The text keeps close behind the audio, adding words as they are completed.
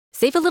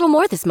Save a little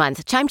more this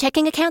month. Chime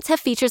checking accounts have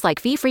features like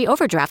fee-free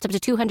overdraft up to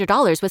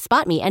 $200 with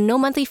SpotMe and no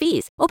monthly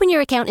fees. Open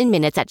your account in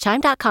minutes at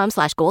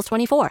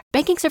chime.com/goals24.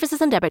 Banking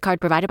services and debit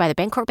card provided by the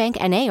Bancorp Bank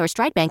N.A. or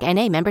Stride Bank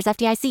N.A. members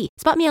FDIC.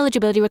 SpotMe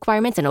eligibility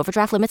requirements and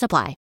overdraft limits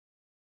apply.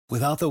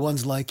 Without the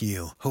ones like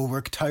you, who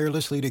work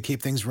tirelessly to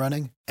keep things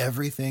running,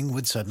 everything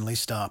would suddenly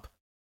stop.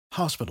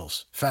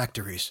 Hospitals,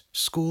 factories,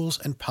 schools,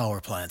 and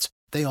power plants,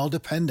 they all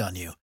depend on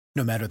you.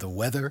 No matter the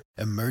weather,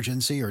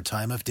 emergency, or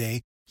time of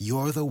day,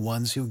 you're the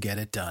ones who get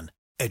it done.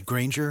 At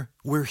Grainger,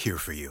 we're here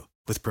for you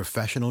with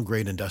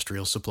professional-grade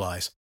industrial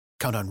supplies.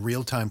 Count on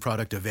real-time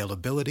product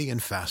availability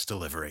and fast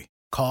delivery.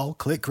 Call,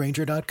 click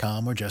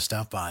Grainger.com, or just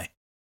stop by.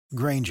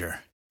 Grainger,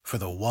 for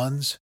the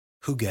ones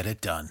who get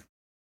it done.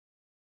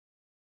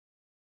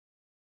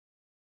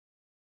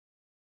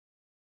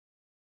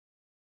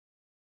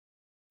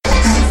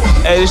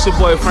 Hey, this your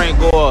boy Frank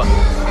Gore.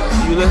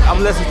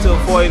 I'm listening to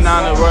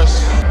 49er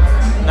Rush.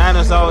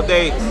 Niners all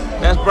day.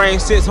 Let's bring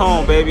 6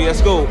 home, baby.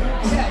 Let's go.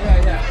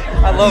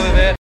 I love it,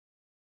 man.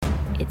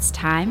 It's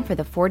time for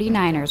the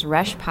 49ers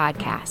Rush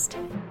podcast.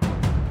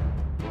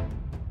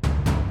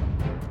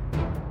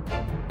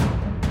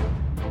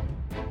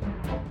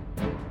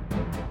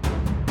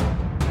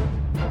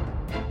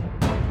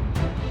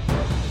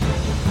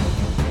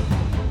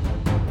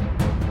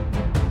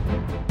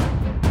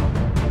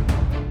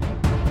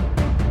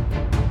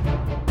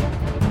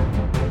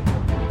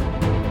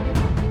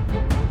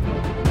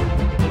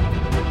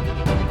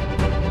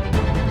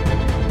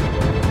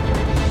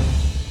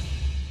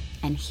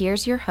 And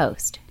here's your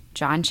host,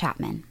 John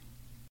Chapman.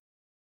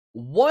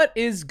 What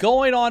is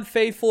going on,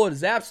 faithful? It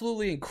is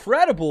absolutely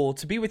incredible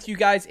to be with you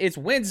guys. It's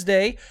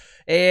Wednesday,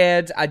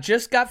 and I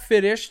just got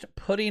finished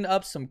putting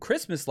up some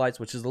Christmas lights,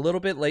 which is a little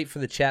bit late for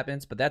the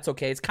Chapmans, but that's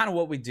okay. It's kind of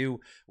what we do.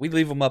 We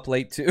leave them up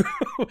late, too.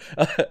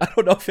 I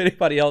don't know if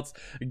anybody else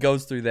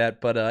goes through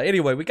that, but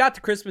anyway, we got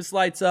the Christmas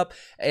lights up,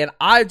 and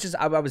I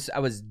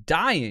was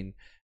dying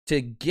to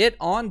get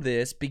on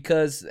this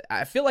because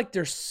I feel like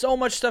there's so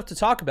much stuff to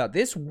talk about.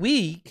 This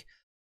week,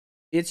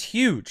 it's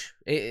huge.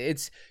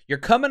 You're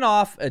coming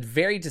off a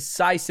very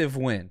decisive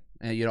win,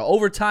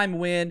 overtime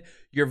win.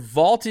 You're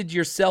vaulted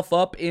yourself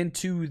up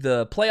into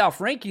the playoff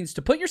rankings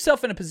to put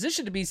yourself in a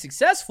position to be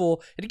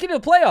successful and to get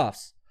into the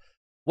playoffs.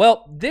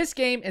 Well, this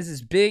game is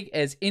as big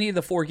as any of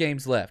the 4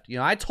 games left.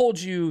 I told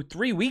you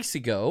 3 weeks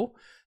ago,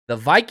 the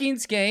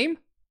Vikings game,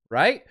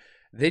 right?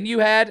 Then you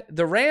had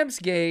the Rams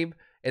game,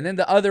 and then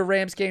the other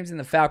Rams games and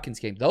the Falcons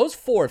game. Those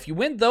 4, if you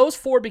win those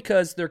 4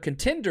 because they're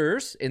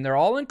contenders and they're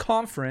all in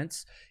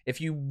conference,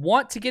 if you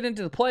want to get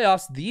into the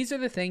playoffs, these are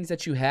the things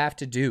that you have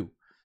to do.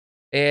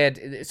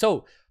 And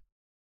so,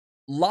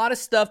 a lot of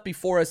stuff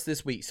before us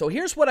this week. So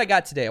here's what I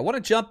got today. I want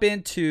to jump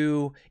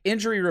into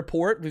injury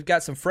report. We've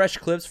got some fresh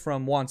clips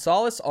from Juan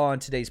Solis on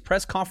today's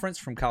press conference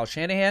from Kyle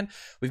Shanahan.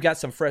 We've got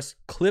some fresh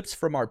clips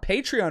from our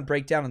Patreon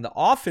breakdown in the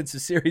offensive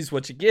series,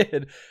 which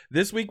again,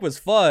 this week was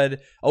fun.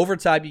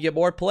 Overtime, you get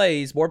more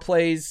plays. More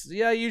plays,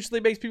 usually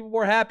makes people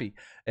more happy.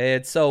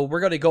 And so we're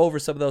going to go over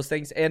some of those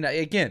things. And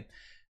again,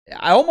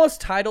 I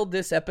almost titled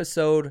this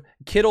episode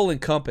Kittle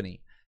and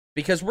Company,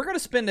 because we're going to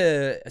spend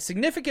a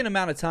significant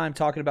amount of time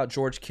talking about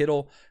George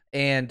Kittle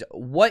and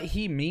what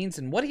he means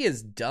and what he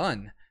has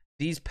done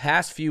these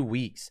past few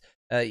weeks.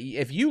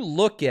 If you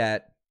look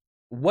at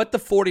what the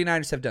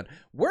 49ers have done,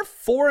 we're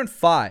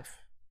 4-5.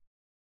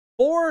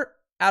 4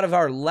 out of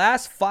our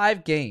last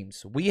 5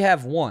 games, we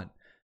have won.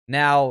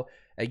 Now,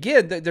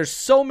 again, there's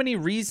so many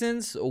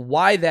reasons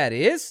why that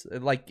is.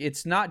 Like,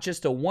 it's not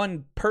just a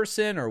one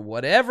person or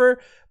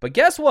whatever. But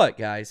guess what,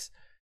 guys?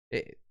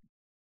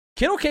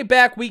 Kittle came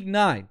back week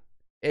 9.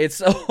 It's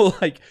so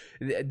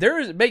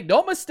make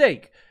no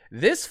mistake,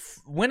 this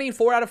winning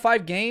 4 out of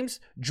 5 games,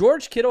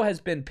 George Kittle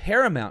has been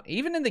paramount.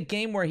 Even in the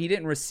game where he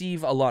didn't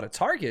receive a lot of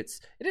targets,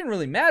 it didn't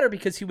really matter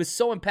because he was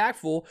so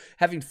impactful,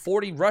 having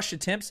 40 rush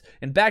attempts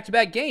in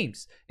back-to-back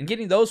games and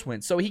getting those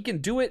wins. So he can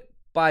do it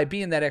by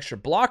being that extra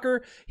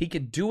blocker. He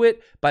can do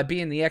it by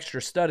being the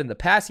extra stud in the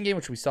passing game,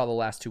 which we saw the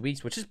last 2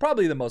 weeks, which is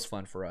probably the most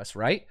fun for us,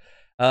 right?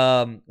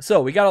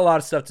 So we got a lot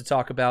of stuff to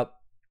talk about.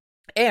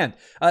 And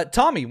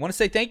Tommy, want to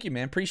say thank you,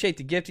 man. Appreciate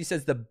the gift. He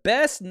says the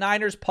best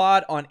Niners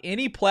pod on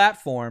any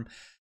platform.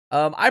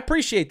 I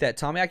appreciate that,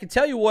 Tommy. I can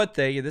tell you what,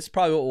 this is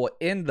probably what we'll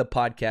end the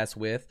podcast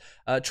with.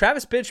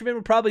 Travis Benjamin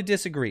would probably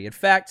disagree. In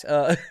fact,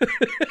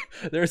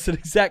 there's an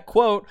exact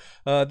quote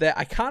that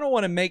I kind of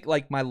want to make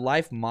like my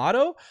life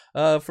motto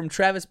from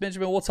Travis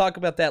Benjamin. We'll talk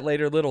about that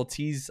later. Little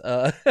tease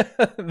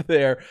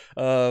there.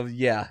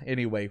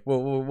 Anyway,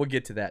 we'll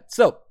get to that.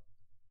 So,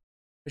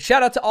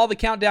 shout out to all the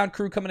Countdown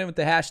crew coming in with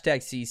the hashtag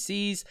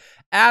CCs.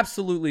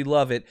 Absolutely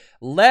love it.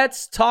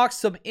 Let's talk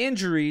some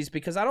injuries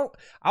because I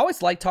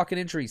always like talking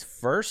injuries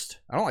first.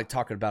 I don't like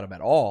talking about them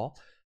at all.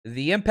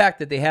 The impact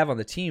that they have on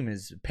the team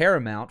is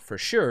paramount for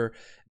sure.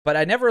 but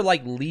I never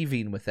like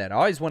leaving with that. I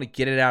always want to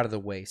get it out of the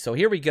way. So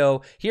here we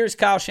go. Here's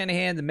Kyle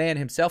Shanahan, the man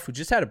himself, who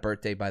just had a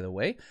birthday, by the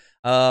way,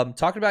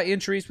 talking about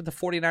injuries with the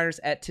 49ers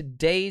at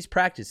today's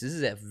practice. This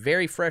is a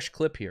very fresh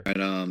clip here. Right,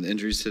 the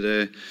injuries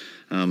today,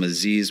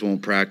 Aziz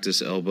won't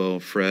practice elbow,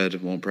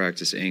 Fred won't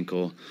practice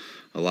ankle,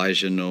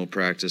 Elijah no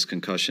practice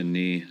concussion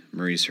knee,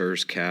 Maurice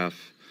Hurst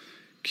calf,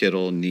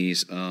 Kittle knee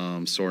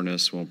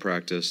soreness, won't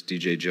practice,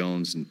 DJ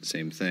Jones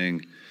same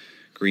thing,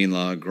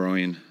 Greenlaw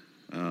groin,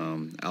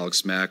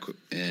 Alex Mack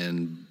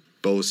and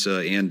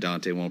Bosa and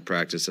Dante won't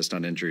practice. That's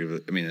not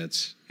injury. I mean,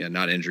 it's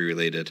not injury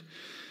related.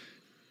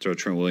 Throw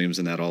Trent Williams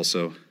in that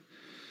also.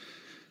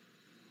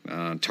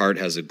 Tart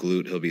has a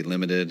glute. He'll be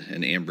limited.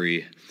 And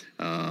Ambry,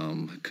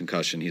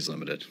 concussion, he's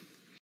limited.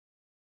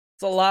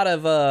 It's a lot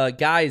of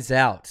guys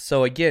out.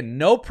 So, again,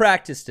 no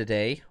practice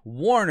today.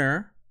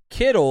 Warner,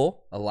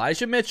 Kittle,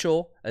 Elijah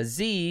Mitchell,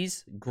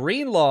 Aziz,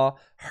 Greenlaw,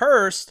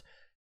 Hurst,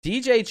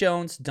 DJ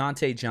Jones,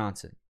 Dante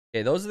Johnson.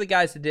 Okay, those are the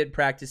guys that did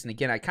practice. And,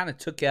 again, I kind of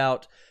took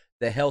out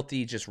the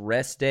healthy just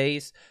rest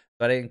days.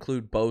 But I didn't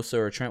include Bosa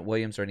or Trent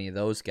Williams or any of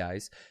those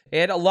guys.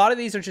 And a lot of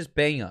these are just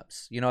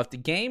bang-ups. You know, if the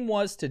game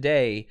was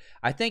today,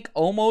 I think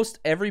almost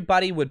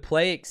everybody would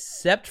play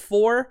except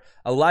for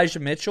Elijah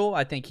Mitchell.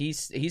 I think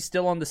he's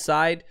still on the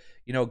side,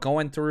 you know,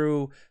 going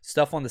through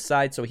stuff on the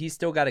side. So he's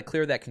still got to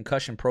clear that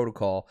concussion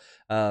protocol.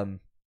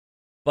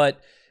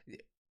 But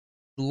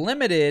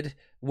limited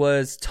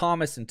was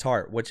Thomas and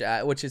Tart, which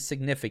is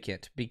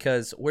significant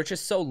because we're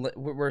just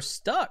we're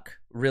stuck,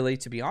 really,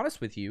 to be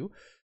honest with you.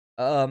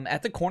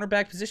 At the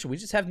cornerback position, we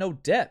just have no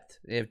depth.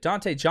 If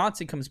Dante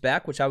Johnson comes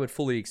back, which I would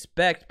fully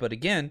expect, but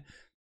again,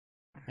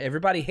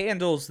 everybody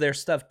handles their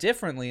stuff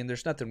differently, and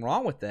there's nothing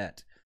wrong with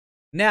that.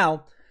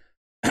 Now,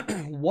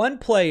 one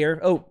player,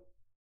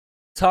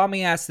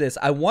 Tommy asked this,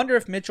 I wonder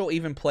if Mitchell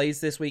even plays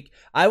this week.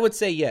 I would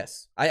say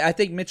yes. I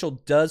think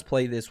Mitchell does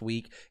play this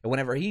week, and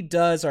whenever he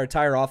does, our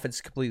entire offense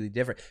is completely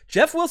different.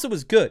 Jeff Wilson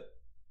was good.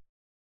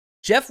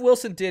 Jeff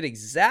Wilson did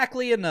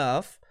exactly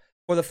enough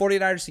for the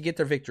 49ers to get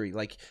their victory.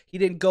 Like, he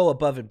didn't go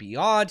above and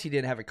beyond. He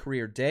didn't have a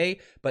career day,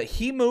 but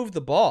he moved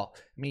the ball.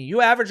 I mean, you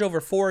average over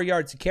 4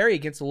 yards to carry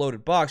against a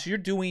loaded box. You're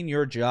doing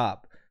your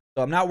job.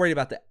 So I'm not worried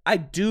about that. I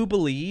do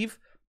believe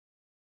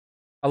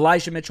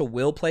Elijah Mitchell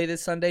will play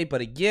this Sunday,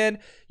 but again,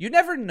 you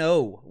never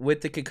know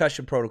with the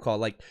concussion protocol.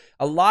 Like,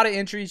 a lot of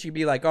injuries, you'd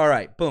be like, all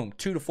right, boom,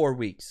 2 to 4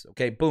 weeks.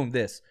 Okay, boom,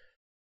 this.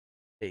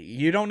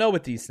 You don't know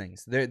with these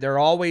things. They're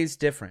always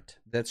different.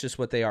 That's just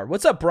what they are.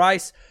 What's up,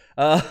 Bryce?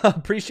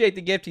 Appreciate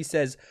the gift. He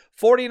says,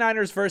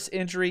 49ers versus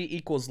injury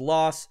equals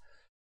loss.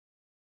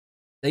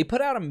 They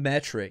put out a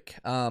metric.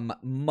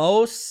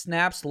 Most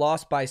snaps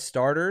lost by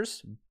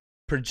starters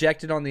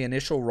projected on the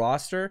initial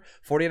roster.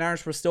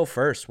 49ers were still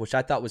first, which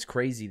I thought was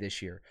crazy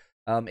this year.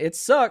 It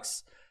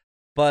sucks,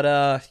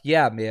 but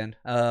yeah, man.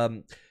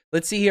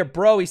 Let's see here.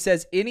 Bro, he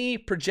says, any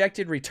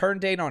projected return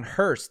date on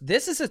Hurst?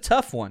 This is a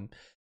tough one.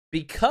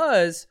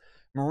 Because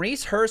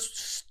Maurice Hurst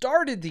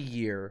started the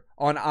year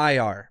on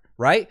IR,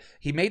 right?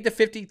 He made the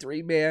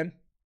 53-man.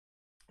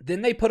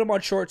 Then they put him on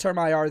short-term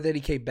IR. Then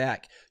he came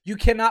back. You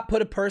cannot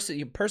put a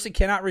person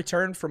cannot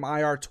return from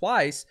IR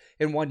twice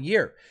in 1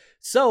 year.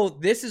 So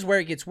this is where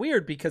it gets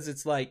weird because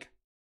it's like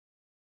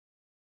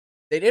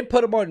they didn't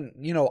put him on,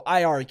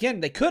 IR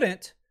again. They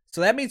couldn't.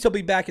 So that means he'll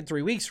be back in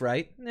 3 weeks,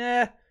 right?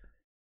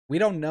 We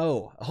don't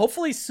know.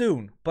 Hopefully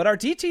soon. But our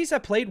DTs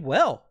have played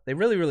well. They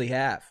really, really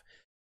have.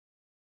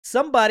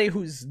 Somebody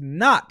who's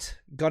not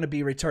going to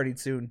be returning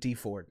soon, D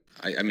Ford.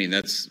 I mean,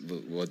 that's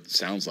what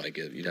sounds like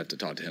it. You'd have to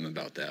talk to him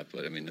about that.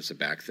 But, I mean, it's a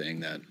back thing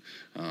that,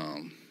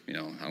 I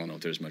don't know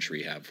if there's much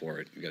rehab for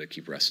it. You got to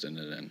keep resting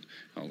it. And,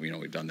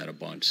 we've done that a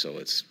bunch. So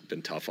it's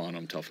been tough on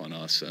him, tough on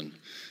us. And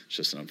it's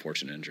just an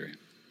unfortunate injury.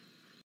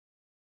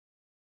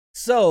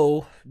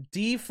 So,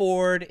 D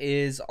Ford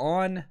is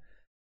on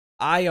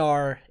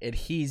IR, and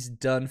he's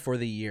done for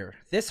the year.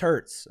 This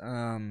hurts.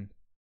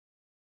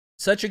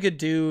 Such a good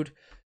dude.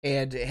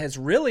 And it has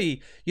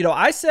really,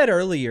 I said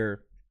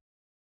earlier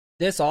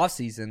this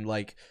offseason,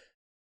 like,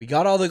 we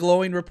got all the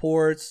glowing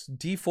reports.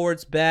 D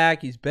Ford's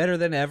back. He's better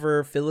than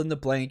ever. Fill in the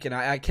blank. And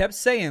I kept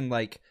saying,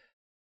 like,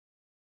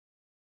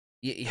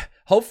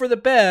 hope for the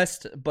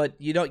best, but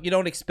you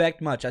don't expect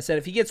much. I said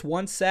if he gets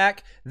 1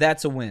 sack,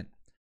 that's a win.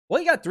 Well,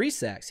 he got 3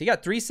 sacks. He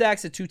got 3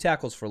 sacks and 2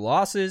 tackles for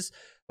losses.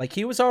 Like,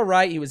 he was all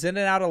right. He was in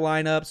and out of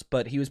lineups,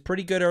 but he was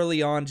pretty good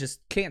early on.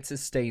 Just can't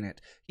sustain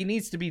it. He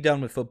needs to be done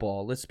with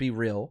football. Let's be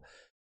real.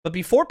 But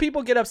before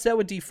people get upset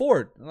with D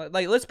Ford,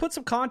 like, let's put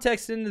some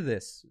context into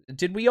this.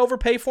 Did we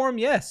overpay for him?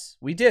 Yes,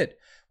 we did.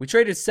 We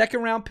traded a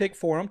 2nd-round pick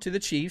for him to the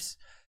Chiefs.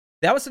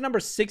 That was the number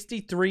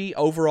 63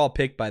 overall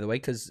pick, by the way,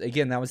 because,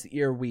 again, that was the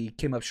year we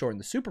came up short in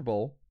the Super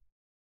Bowl.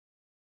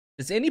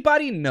 Does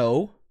anybody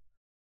know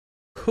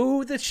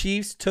who the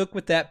Chiefs took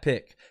with that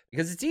pick?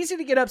 Because it's easy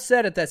to get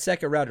upset at that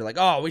 2nd rounder, like,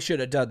 oh, we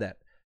should have done that.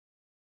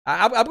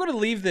 I'm going to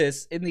leave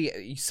this in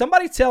the...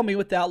 Somebody tell me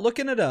without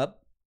looking it up.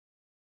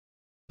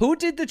 Who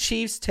did the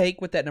Chiefs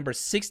take with that number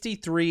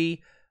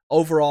 63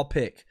 overall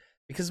pick?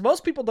 Because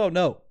most people don't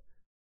know.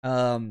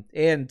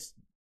 And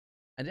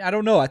I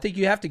don't know. I think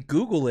you have to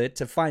Google it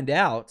to find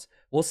out.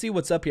 We'll see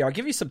what's up here. I'll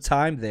give you some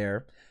time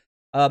there.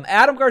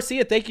 Adam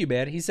Garcia, thank you,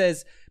 man. He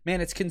says,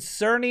 man, it's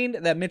concerning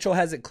that Mitchell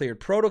hasn't cleared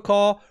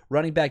protocol.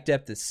 Running back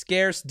depth is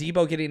scarce.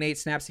 Debo getting 8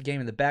 snaps a game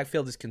in the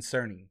backfield is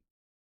concerning.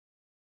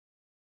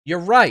 You're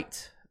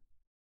right.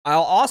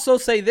 I'll also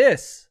say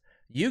this.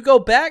 You go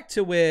back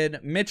to when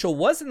Mitchell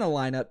was in the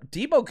lineup,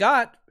 Debo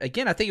got,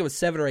 again, I think it was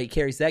 7 or 8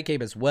 carries that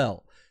game as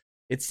well.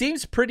 It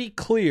seems pretty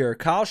clear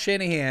Kyle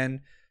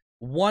Shanahan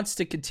wants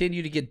to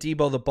continue to get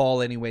Debo the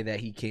ball any way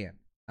that he can.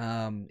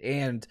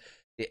 And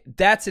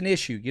that's an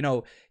issue. You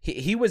know,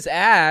 he was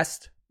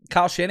asked,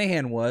 Kyle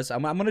Shanahan was,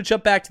 I'm going to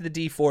jump back to the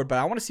D4, but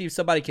I want to see if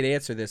somebody could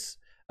answer this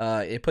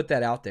and put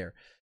that out there.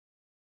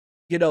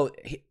 You know,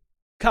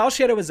 Kyle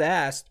Shanahan was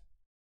asked,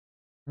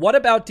 what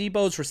about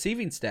Debo's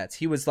receiving stats?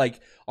 He was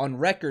like on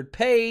record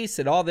pace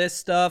and all this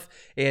stuff.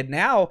 And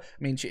now,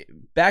 I mean,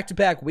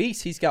 back-to-back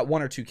weeks, he's got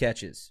 1 or 2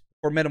 catches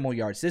for minimal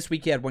yards. This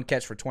week he had 1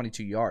 catch for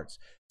 22 yards.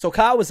 So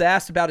Kyle was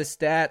asked about his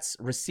stats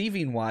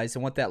receiving-wise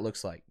and what that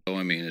looks like. Oh,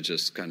 I mean, it's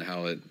just kind of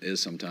how it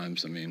is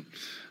sometimes. I mean,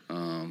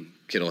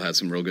 Kittle had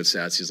some real good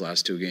stats these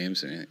last 2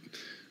 games. And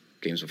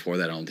games before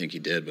that, I don't think he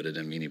did, but it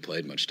didn't mean he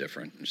played much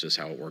different. It's just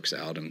how it works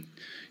out. And,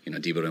 you know,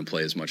 Debo didn't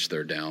play as much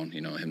third down.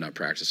 You know, him not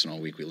practicing all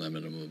week, we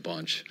limited him a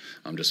bunch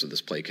just with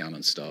his play count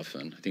and stuff.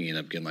 And I think he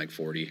ended up getting like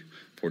 40,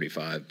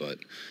 45, but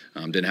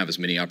didn't have as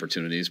many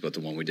opportunities, but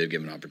the one we did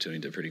give him an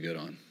opportunity did pretty good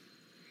on.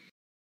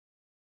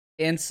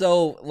 And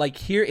so, like,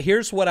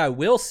 here's what I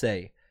will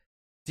say.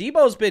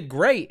 Debo's been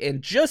great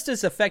and just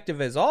as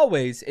effective as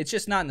always. It's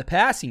just not in the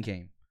passing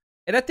game.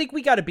 And I think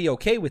we got to be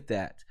okay with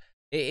that.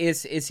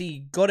 Is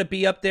he going to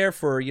be up there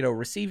for, you know,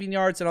 receiving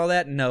yards and all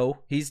that? No,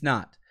 he's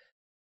not.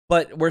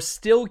 But we're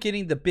still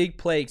getting the big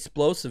play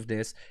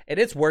explosiveness, and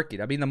it's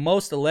working. I mean, the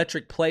most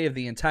electric play of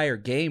the entire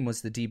game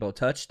was the Debo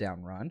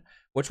touchdown run,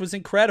 which was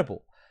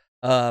incredible.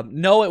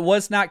 No, it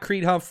was not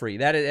Creed Humphrey.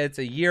 It's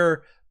a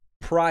year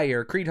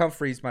prior. Creed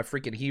Humphrey's my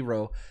freaking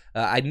hero.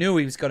 I knew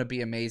he was going to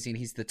be amazing.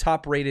 He's the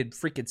top-rated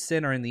freaking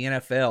center in the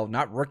NFL,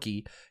 not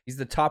rookie. He's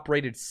the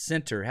top-rated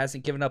center.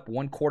 Hasn't given up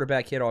 1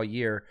 quarterback hit all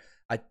year.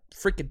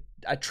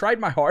 I tried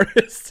my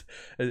hardest.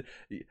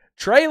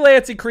 Trey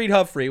Lance and Creed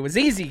Humphrey. It was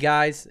easy,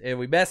 guys, and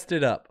we messed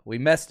it up.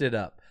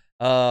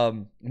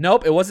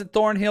 Nope, it wasn't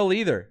Thornhill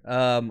either.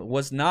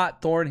 Was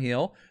not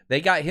Thornhill.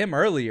 They got him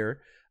earlier.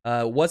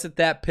 Wasn't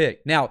that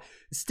pick. Now,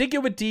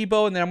 sticking with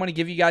Debo, and then I'm going to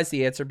give you guys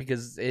the answer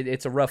because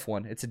it's a rough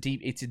one. It's a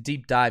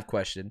deep dive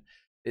question.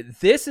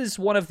 This is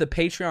one of the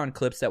Patreon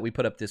clips that we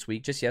put up this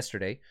week, just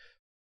yesterday,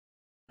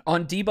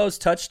 on Debo's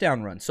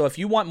touchdown run. So if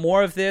you want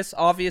more of this,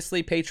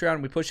 obviously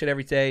Patreon, we push it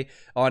every day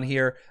on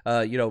here.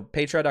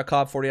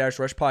 Patreon.com, 49ers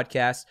Rush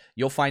Podcast.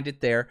 You'll find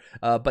it there.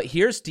 But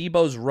here's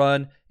Debo's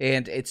run,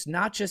 and it's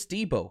not just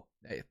Debo.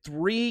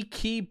 3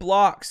 key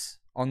blocks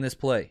on this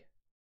play.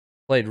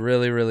 Played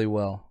really, really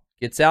well.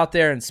 Gets out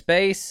there in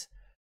space.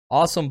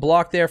 Awesome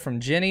block there from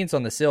Jennings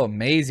on the sill.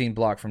 Amazing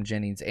block from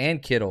Jennings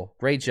and Kittle.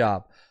 Great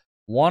job.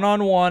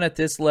 1-on-1 at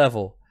this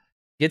level.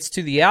 Gets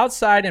to the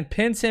outside and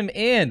pins him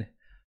in,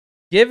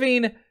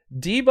 giving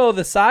Debo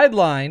the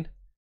sideline.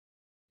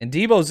 And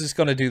Debo's just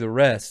going to do the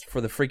rest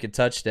for the freaking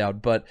touchdown.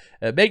 But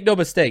make no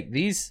mistake,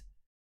 these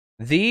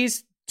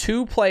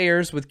 2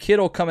 players with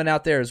Kittle coming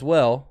out there as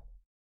well.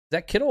 Is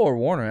that Kittle or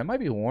Warner? It might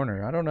be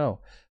Warner. I don't know.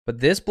 But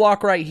this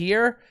block right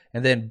here,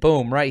 and then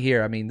boom, right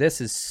here. I mean,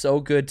 this is so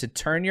good to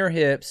turn your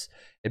hips.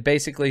 It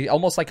basically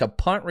almost like a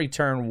punt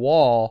return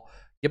wall.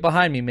 Get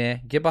behind me,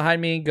 man. Get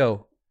behind me and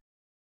go.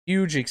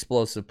 Huge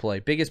explosive play.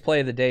 Biggest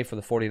play of the day for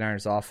the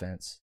 49ers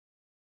offense.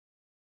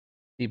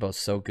 Debo's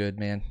so good,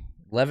 man.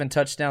 11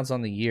 touchdowns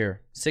on the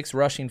year. 6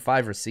 rushing,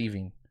 5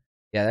 receiving.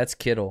 Yeah, that's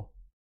Kittle.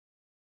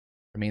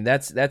 I mean,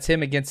 that's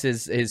him against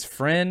his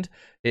friend,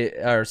 Nick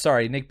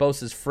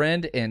Bosa's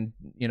friend and,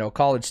 you know,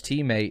 college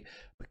teammate.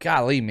 But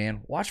golly,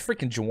 man, watch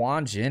freaking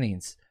Juwan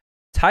Jennings.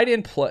 Tight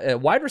end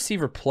wide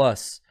receiver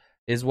plus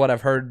is what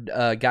I've heard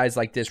guys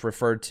like this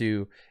referred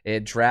to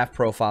in draft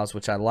profiles,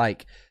 which I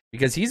like.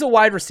 Because he's a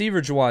wide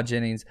receiver, Juwan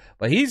Jennings,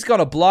 but he's going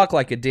to block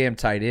like a damn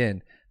tight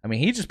end. I mean,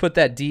 he just put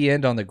that D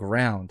end on the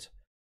ground.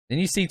 Then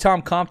you see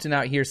Tom Compton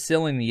out here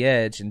sealing the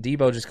edge, and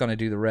Debo just going to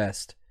do the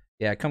rest.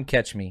 Yeah, come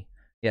catch me.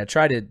 Yeah,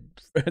 try to.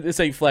 This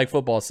ain't flag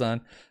football,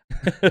 son.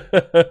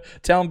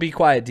 Tell him be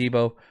quiet,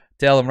 Debo.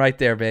 Tell him right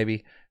there,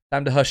 baby.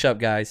 Time to hush up,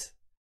 guys.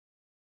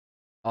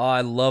 Oh,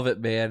 I love it,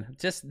 man.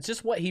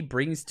 Just what he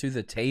brings to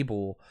the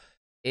table.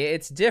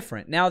 It's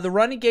different. Now, the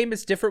running game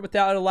is different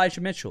without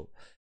Elijah Mitchell.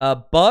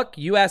 Buck,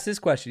 you asked this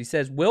question. He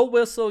says, will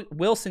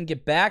Wilson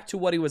get back to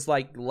what he was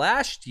like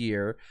last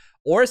year,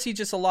 or is he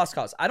just a lost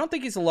cause? I don't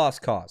think he's a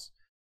lost cause.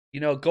 You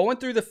know, going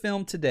through the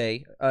film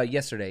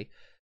yesterday,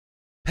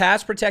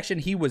 pass protection,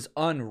 he was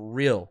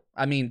unreal.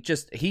 I mean,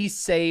 he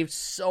saved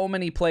so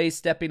many plays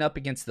stepping up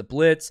against the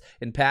blitz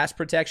and pass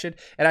protection,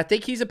 and I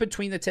think he's a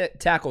between the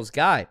tackles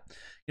guy.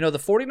 You know, the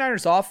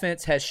 49ers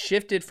offense has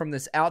shifted from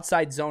this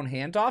outside zone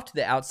handoff to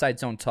the outside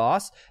zone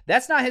toss.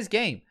 That's not his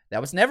game.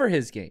 That was never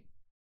his game.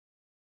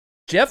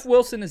 Jeff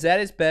Wilson is at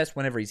his best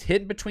whenever he's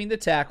hitting between the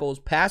tackles,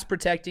 pass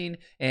protecting,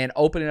 and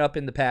opening up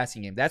in the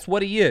passing game. That's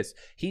what he is.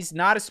 He's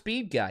not a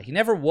speed guy. He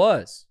never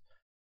was.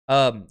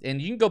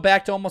 And you can go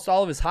back to almost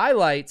all of his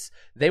highlights.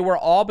 They were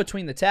all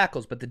between the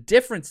tackles. But the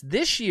difference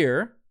this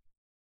year,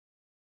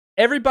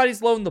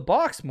 everybody's loading the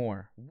box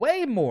more,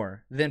 way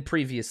more than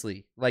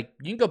previously. Like,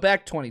 you can go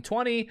back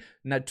 2020,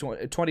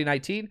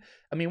 2019.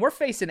 I mean, we're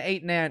facing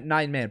 8,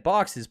 9-man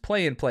boxes,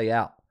 play in, play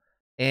out.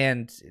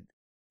 And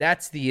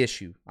that's the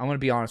issue. I'm going to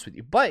be honest with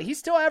you. But he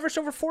still averaged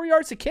over 4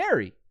 yards a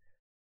carry.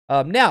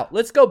 Now,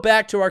 let's go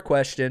back to our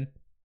question.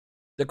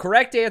 The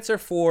correct answer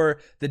for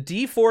the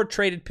Dee Ford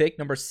traded pick,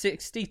 number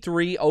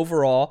 63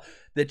 overall,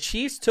 the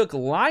Chiefs took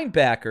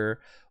linebacker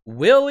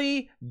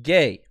Willie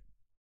Gay.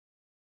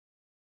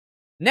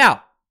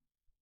 Now,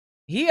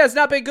 he has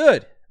not been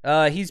good.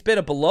 He's been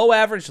a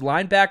below-average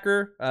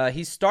linebacker.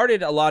 He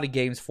started a lot of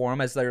games for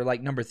him as their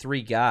number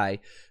 3 guy,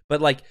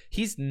 but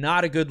he's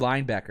not a good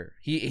linebacker.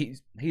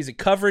 He's a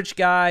coverage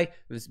guy.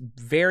 He was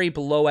very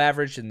below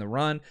average in the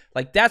run.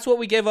 That's what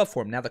we gave up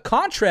for him. Now the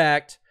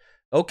contract,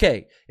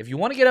 okay, if you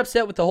want to get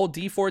upset with the whole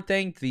Dee Ford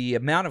thing, the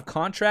amount of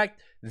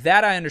contract,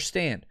 that I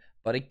understand.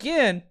 But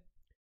again,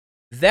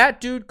 that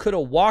dude could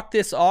have walked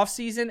this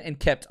offseason and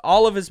kept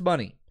all of his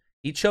money.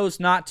 He chose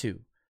not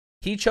to.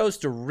 He chose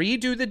to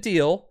redo the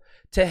deal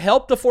to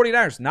help the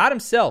 49ers, not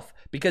himself,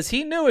 because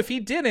he knew if he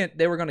didn't,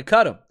 they were going to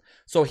cut him.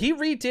 So he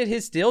redid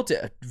his deal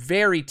to a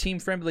very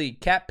team-friendly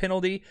cap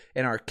penalty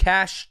in our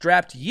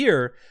cash-strapped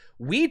year.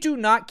 We do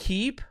not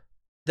keep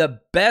the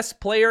best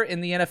player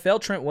in the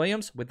NFL, Trent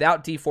Williams,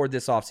 without Dee Ford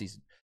this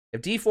offseason.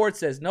 If Dee Ford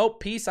says, nope,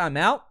 peace, I'm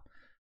out,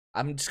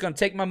 I'm just going to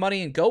take my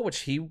money and go, which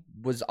he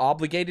was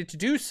obligated to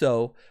do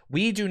so,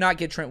 we do not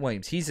get Trent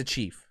Williams. He's a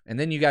Chief. And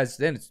then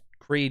it's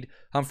Creed,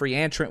 Humphrey,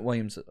 and Trent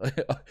Williams,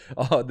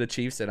 the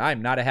Chiefs, and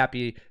I'm not a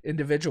happy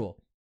individual.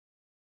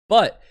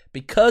 But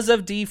because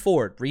of Dee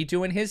Ford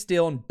redoing his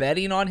deal and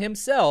betting on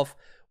himself,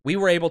 we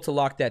were able to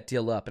lock that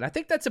deal up. And I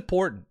think that's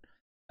important.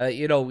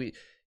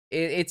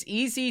 It's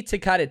easy to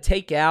kind of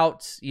take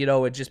out,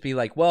 and just be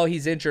like, well,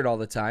 he's injured all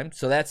the time,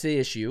 so that's the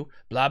issue,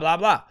 blah, blah,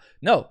 blah.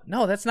 No,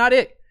 that's not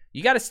it.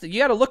 You got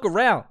to look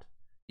around.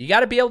 You got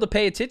to be able to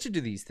pay attention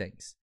to these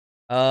things.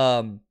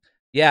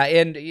 Yeah,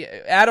 and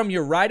Adam,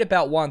 you're right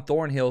about Juan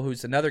Thornhill,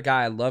 who's another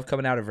guy I love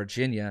coming out of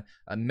Virginia.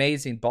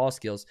 Amazing ball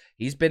skills.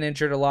 He's been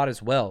injured a lot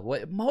as well.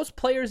 Most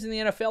players in the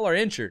NFL are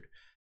injured.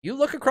 You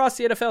look across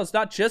the NFL, it's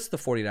not just the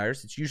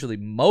 49ers. It's usually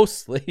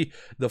mostly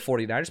the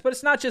 49ers, but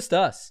it's not just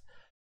us.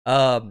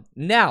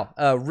 Now,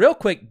 real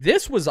quick,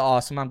 this was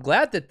awesome. I'm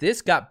glad that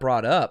this got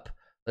brought up.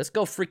 Let's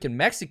go freaking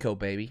Mexico,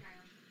 baby.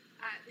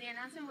 The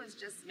announcement was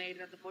just made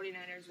that the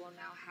 49ers will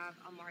now have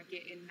a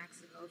market in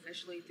Mexico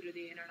officially through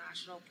the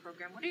international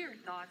program. What are your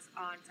thoughts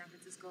on San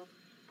Francisco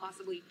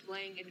possibly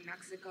playing in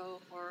Mexico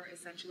or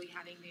essentially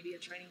having maybe a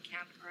training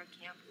camp or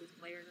a camp with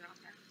players out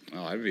there?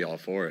 Oh, I'd be all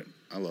for it.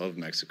 I love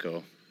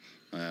Mexico.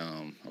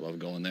 I love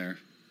going there.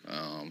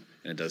 And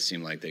it does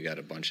seem like they got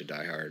a bunch of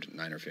diehard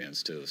Niner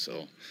fans too.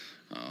 So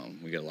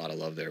we get a lot of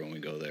love there when we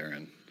go there,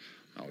 and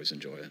I always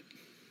enjoy it.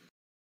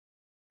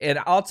 And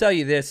I'll tell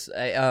you this,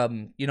 a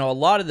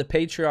lot of the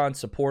Patreon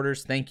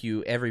supporters, thank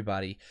you,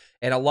 everybody.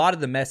 And a lot of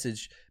the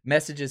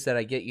messages that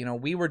I get,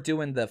 we were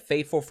doing the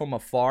Faithful from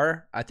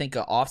Afar, I think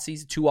 2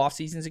 off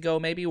seasons ago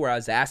maybe, where I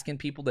was asking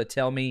people to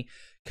tell me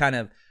kind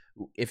of,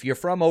 if you're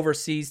from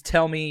overseas,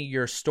 tell me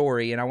your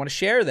story. And I want to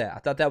share that. I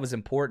thought that was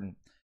important.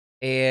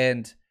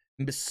 And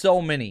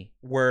so many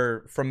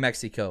were from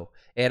Mexico.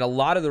 And a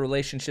lot of the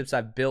relationships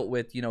I've built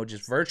with,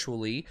 just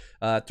virtually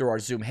through our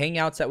Zoom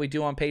Hangouts that we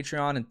do on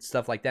Patreon and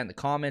stuff like that in the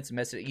comments and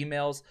message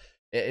emails,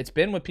 it's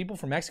been with people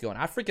from Mexico. And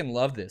I freaking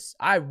love this.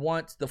 I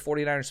want the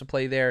 49ers to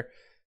play there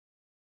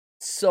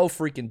so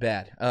freaking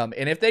bad.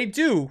 And if they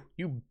do,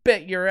 you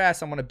bet your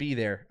ass I'm going to be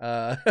there.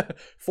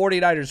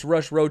 49ers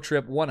Rush Road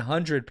Trip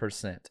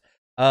 100%.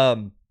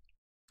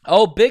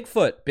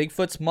 Bigfoot.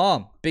 Bigfoot's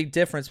mom. Big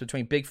difference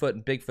between Bigfoot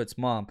and Bigfoot's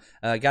mom.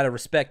 Got to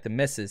respect the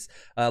missus.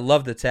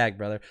 Love the tag,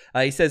 brother.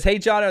 He says, hey,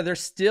 John, are there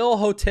still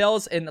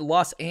hotels in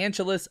Los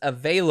Angeles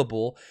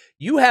available?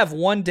 You have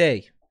one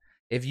day.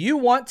 If you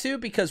want to,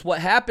 because what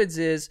happens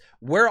is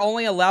we're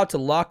only allowed to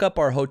lock up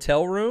our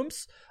hotel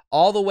rooms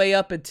all the way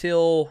up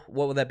until,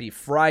 what would that be,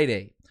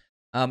 Friday.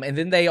 And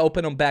then they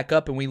open them back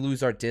up and we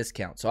lose our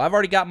discount. So I've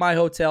already got my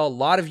hotel. A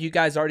lot of you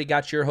guys already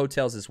got your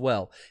hotels as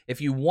well. If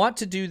you want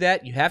to do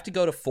that, you have to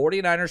go to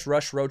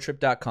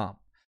 49ersrushroadtrip.com.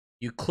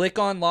 You click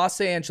on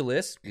Los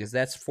Angeles because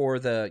that's for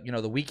the,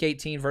 the week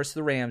 18 versus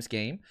the Rams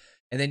game.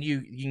 And then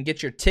you can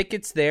get your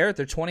tickets there.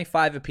 They're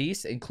 $25 a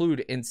piece,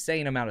 include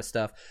insane amount of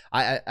stuff.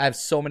 I have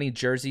so many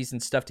jerseys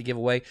and stuff to give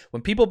away.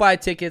 When people buy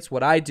tickets,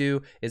 what I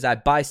do is I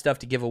buy stuff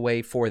to give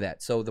away for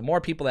that. So the more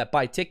people that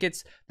buy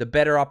tickets, the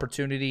better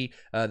opportunity,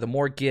 the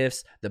more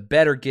gifts, the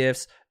better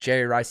gifts,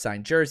 Jerry Rice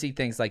signed jersey,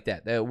 things like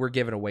that we're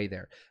giving away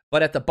there.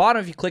 But at the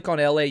bottom, if you click on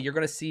LA, you're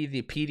going to see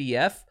the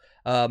PDF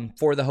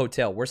for the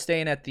hotel. We're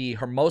staying at the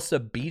Hermosa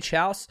Beach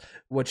House,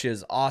 which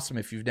is awesome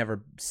if you've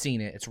never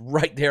seen it. It's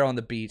right there on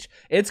the beach.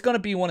 It's going to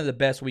be one of the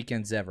best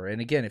weekends ever. And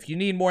again, if you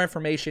need more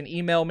information,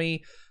 email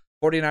me.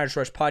 49ers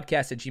Rush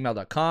Podcast at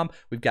gmail.com.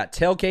 We've got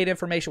tailgate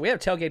information. We have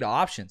tailgate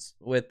options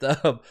with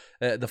the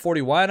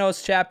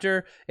 41os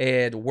chapter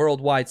and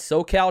Worldwide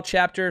SoCal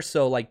chapter.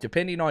 So, like,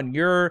 depending on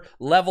your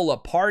level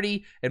of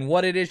party and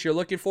what it is you're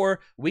looking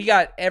for, we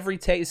got every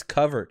taste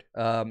covered.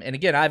 And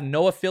again, I have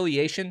no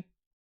affiliation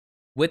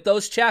with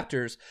those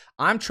chapters.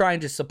 I'm trying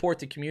to support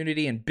the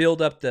community and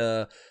build up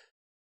the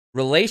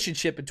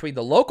relationship between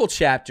the local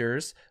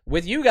chapters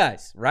with you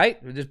guys,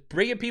 right? We're just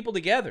bringing people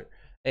together.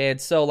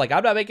 And so, like,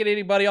 I'm not making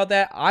anybody on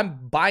that.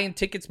 I'm buying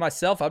tickets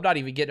myself. I'm not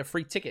even getting a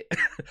free ticket.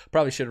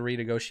 Probably should have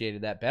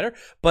renegotiated that better.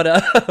 But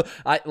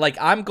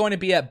I'm going to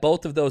be at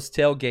both of those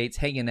tailgates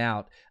hanging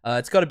out.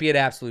 It's going to be an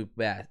absolute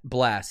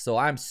blast. So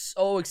I'm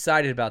so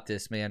excited about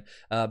this, man.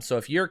 So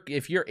if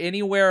you're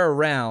anywhere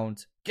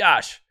around,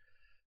 gosh,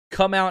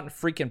 come out and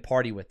freaking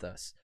party with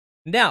us.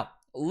 Now,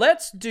 I'm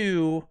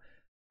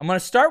going to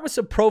start with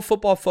some Pro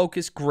Football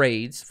Focus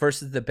grades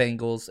versus the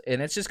Bengals,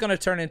 and it's just going to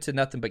turn into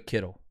nothing but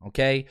Kittle,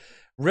 okay?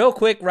 Real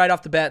quick, right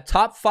off the bat,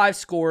 top 5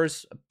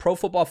 scores, Pro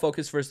Football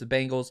Focus versus the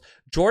Bengals.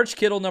 George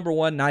Kittle, number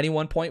 1,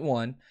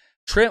 91.1.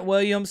 Trent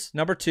Williams,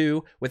 number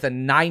 2, with a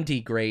 90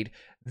 grade.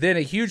 Then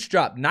a huge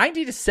drop,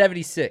 90 to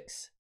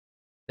 76.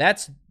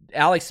 That's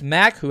Alex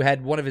Mack, who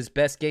had one of his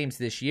best games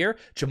this year.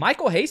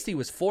 JaMycal Hasty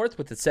was 4th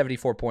with a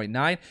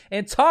 74.9.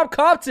 And Tom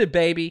Compton,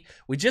 baby,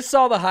 we just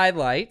saw the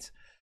highlight,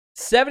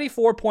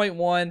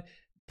 74.1.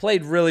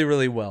 Played really,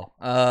 really well.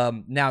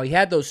 Now, he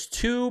had those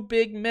 2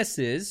 big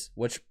misses,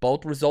 which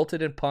both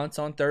resulted in punts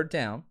on 3rd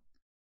down.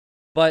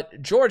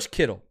 But George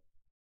Kittle,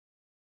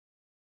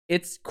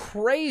 it's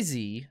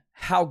crazy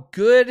how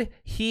good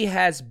he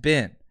has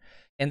been.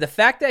 And the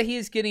fact that he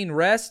is getting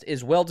rest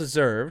is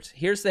well-deserved.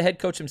 Here's the head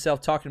coach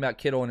himself talking about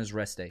Kittle and his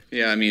rest day.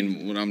 Yeah, I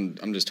mean, when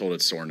I'm just told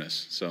it's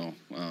soreness. So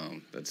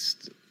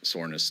that's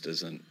soreness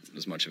isn't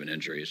as much of an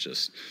injury. It's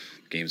just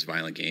game's a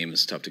violent game.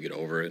 It's tough to get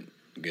over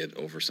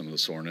some of the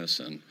soreness,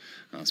 and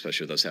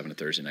especially with us having a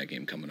Thursday night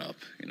game coming up,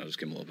 just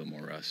give him a little bit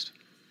more rest.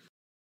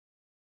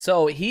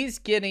 So he's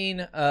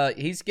getting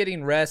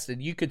rest,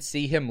 and you could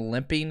see him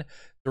limping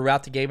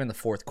throughout the game in the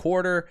 4th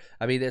quarter.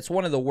 I mean, it's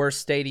one of the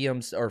worst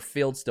stadiums or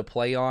fields to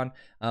play on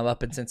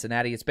up in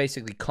Cincinnati. It's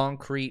basically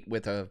concrete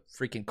with a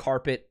freaking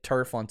carpet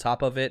turf on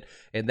top of it,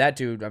 and that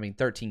dude,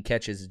 13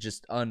 catches is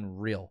just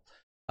unreal.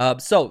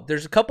 So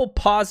there's a couple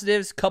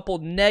positives, couple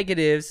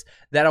negatives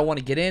that I want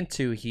to get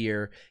into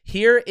here.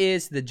 Here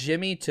is the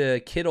Jimmy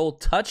to Kittle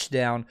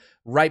touchdown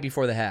right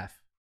before the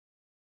half.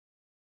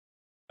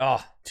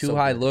 Oh, too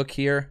high look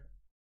here.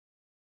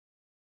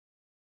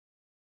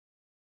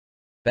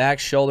 Back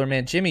shoulder,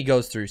 man. Jimmy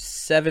goes through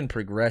 7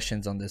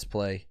 progressions on this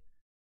play.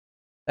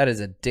 That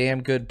is a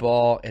damn good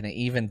ball and an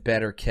even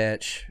better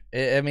catch.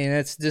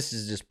 This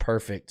is just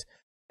perfect.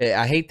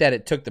 I hate that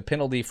it took the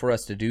penalty for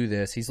us to do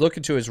this. He's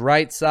looking to his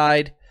right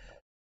side.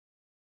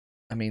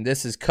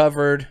 This is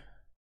covered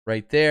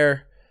right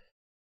there.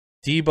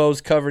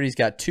 Debo's covered. He's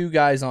got 2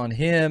 guys on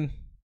him.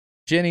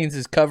 Jennings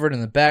is covered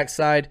in the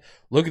backside.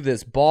 Look at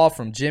this ball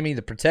from Jimmy.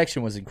 The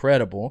protection was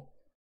incredible.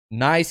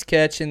 Nice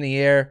catch in the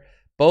air.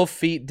 Both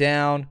feet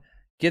down.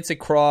 Gets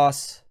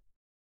across.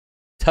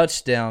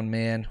 Touchdown,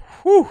 man.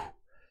 Whew.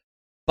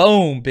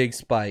 Boom, big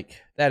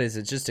spike. That is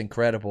just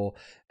incredible.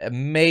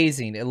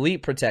 Amazing.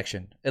 Elite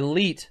protection.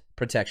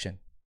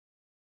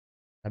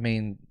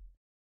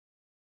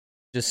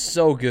 Just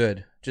so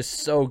good.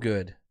 Just so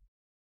good.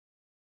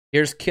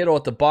 Here's Kittle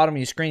at the bottom of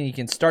your screen. You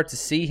can start to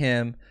see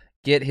him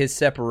get his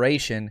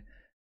separation.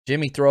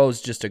 Jimmy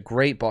throws just a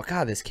great ball.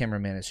 God, this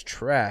cameraman is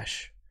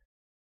trash.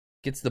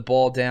 Gets the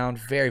ball down.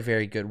 Very,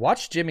 very good.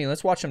 Watch Jimmy.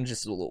 Let's watch him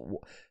just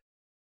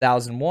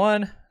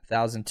 1,001,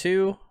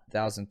 1,002,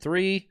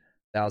 1,003,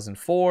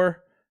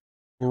 1,004.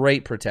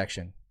 Great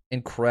protection.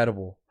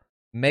 Incredible.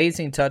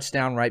 Amazing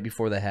touchdown right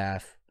before the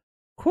half.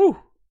 Whew.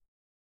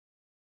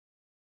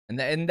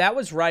 And that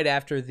was right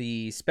after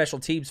the special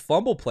teams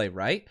fumble play,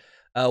 right?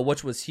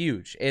 Which was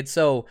huge. And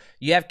so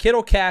you have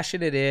Kittle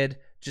cashing it in.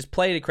 Just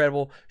played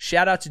incredible.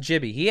 Shout out to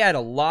Jimmy. He had a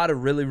lot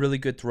of really, really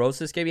good throws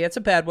this game. He had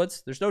some bad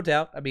ones. There's no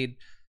doubt.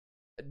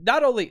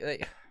 Not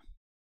only...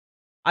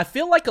 I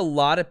feel like a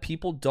lot of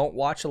people don't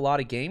watch a lot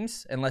of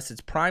games unless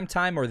it's prime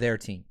time or their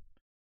team.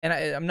 And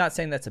I'm not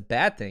saying that's a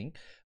bad thing.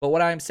 But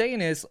what I'm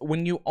saying is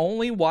when you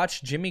only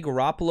watch Jimmy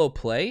Garoppolo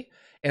play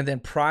and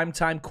then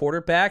primetime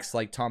quarterbacks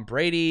like Tom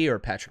Brady or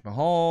Patrick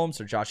Mahomes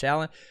or Josh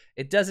Allen,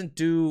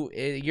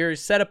 you're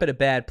set up at a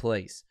bad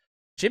place.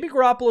 Jimmy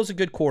Garoppolo is a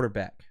good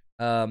quarterback.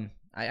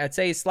 I'd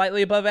say he's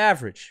slightly above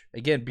average.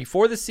 Again,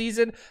 before the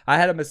season, I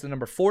had him as the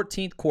number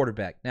 14th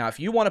quarterback. Now, if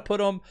you want to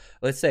put him,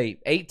 let's say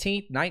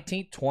 18th,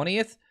 19th,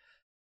 20th,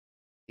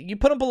 you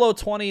put him below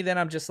 20, then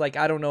I'm just like,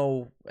 I don't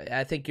know.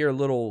 I think you're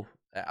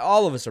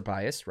all of us are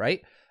biased,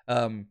 right?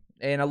 And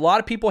a lot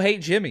of people hate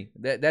Jimmy.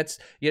 That's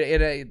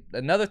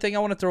another thing I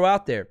want to throw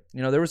out there.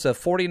 There was a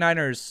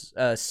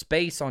 49ers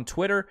space on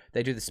Twitter.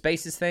 They do the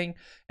spaces thing,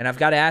 and I've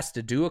got asked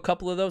to do a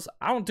couple of those.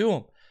 I don't do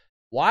them.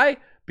 Why?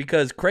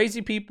 Because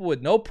crazy people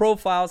with no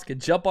profiles can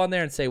jump on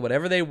there and say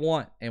whatever they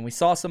want. And we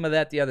saw some of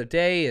that the other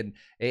day, and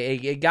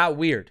it got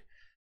weird.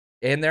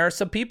 And there are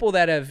some people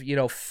that have,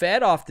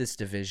 fed off this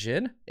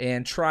division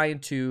and trying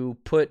to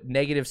put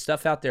negative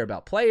stuff out there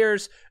about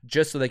players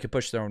just so they can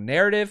push their own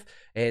narrative.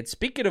 And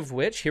speaking of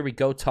which, here we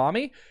go,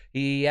 Tommy.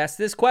 He asked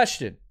this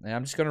question, and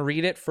I'm just going to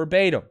read it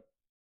verbatim.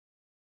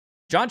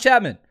 John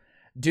Chapman,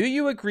 do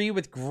you agree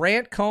with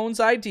Grant Cohn's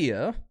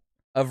idea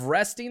of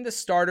resting the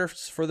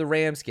starters for the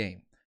Rams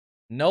game?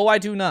 No, I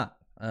do not.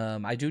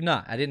 I do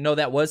not. I didn't know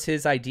that was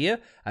his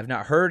idea. I've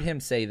not heard him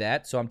say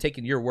that, so I'm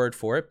taking your word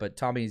for it, but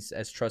Tommy's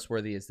as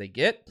trustworthy as they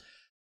get.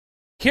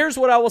 Here's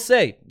what I will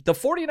say. The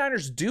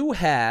 49ers do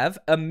have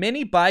a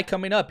mini bye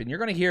coming up, and you're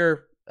going to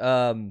hear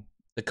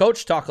the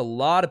coach talk a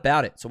lot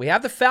about it. So we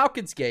have the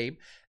Falcons game,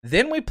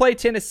 then we play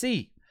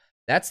Tennessee.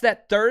 That's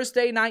that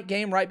Thursday night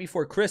game right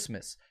before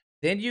Christmas.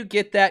 Then you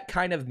get that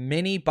kind of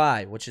mini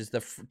bye, which is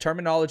the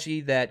terminology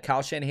that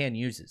Kyle Shanahan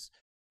uses.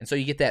 And so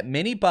you get that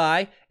mini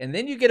bye, and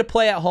then you get a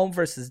play at home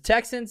versus the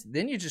Texans.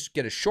 Then you just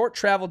get a short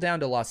travel down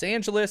to Los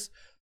Angeles.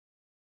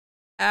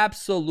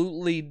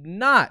 Absolutely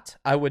not.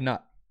 I would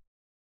not.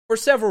 For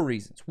several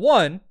reasons.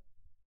 One,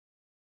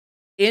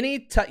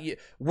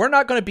 we're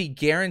not going to be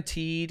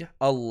guaranteed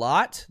a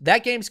lot.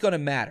 That game's going to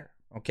matter,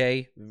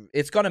 okay?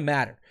 It's going to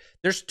matter.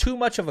 There's too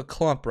much of a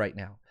clump right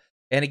now.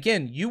 And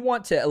again, you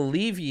want to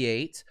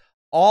alleviate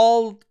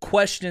all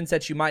questions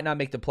that you might not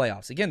make the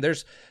playoffs. Again,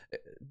 there's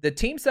the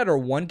teams that are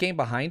one game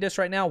behind us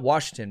right now: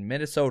 Washington,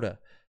 Minnesota,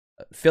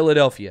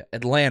 Philadelphia,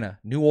 Atlanta,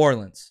 New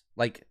Orleans.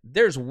 Like,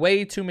 there's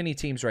way too many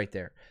teams right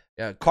there.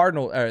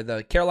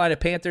 The Carolina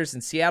Panthers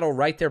and Seattle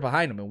right there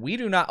behind them. And we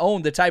do not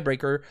own the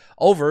tiebreaker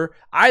over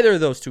either of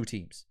those two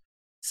teams.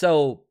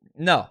 So,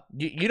 no,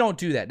 you don't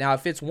do that. Now,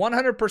 if it's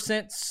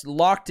 100%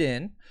 locked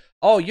in,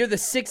 you're the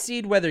 6th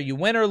seed whether you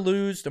win or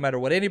lose, no matter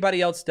what anybody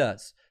else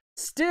does.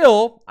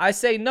 Still, I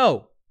say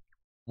no.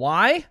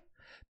 Why?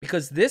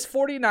 Because this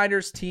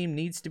 49ers team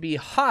needs to be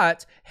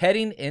hot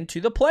heading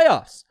into the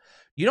playoffs.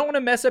 You don't want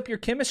to mess up your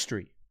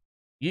chemistry.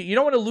 You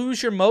don't want to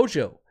lose your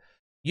mojo.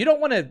 You don't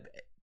want to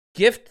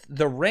gift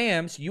the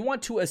Rams. You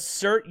want to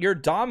assert your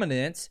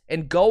dominance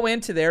and go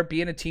into there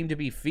being a team to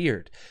be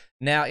feared.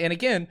 Now, and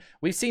again,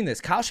 we've seen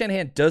this. Kyle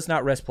Shanahan does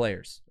not rest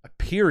players,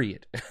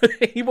 period.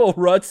 He will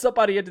run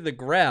somebody into the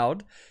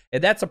ground,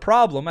 and that's a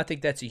problem. I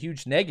think that's a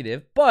huge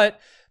negative,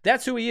 but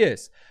that's who he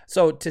is.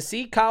 So to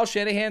see Kyle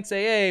Shanahan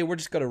say, hey, we're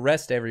just going to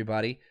rest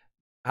everybody,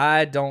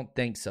 I don't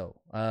think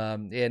so.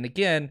 And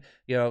again,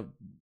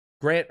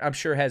 Grant, I'm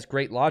sure, has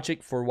great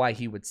logic for why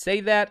he would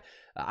say that.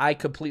 I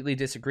completely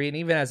disagree. And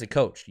even as a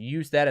coach, you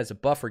use that as a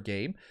buffer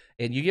game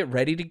and you get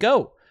ready to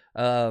go.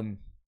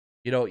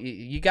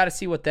 You got to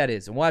see what that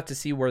is. And we'll have to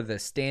see where the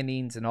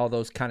standings and all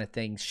those kind of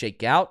things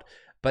shake out.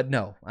 But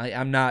no,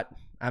 I'm not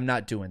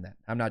doing that.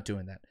 I'm not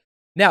doing that.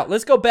 Now,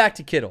 let's go back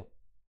to Kittle.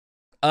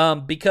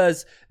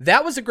 Because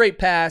that was a great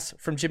pass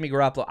from Jimmy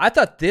Garoppolo. I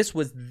thought this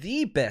was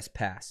the best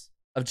pass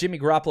of Jimmy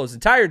Garoppolo's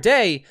entire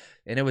day,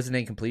 and it was an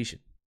incompletion.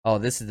 Oh,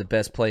 this is the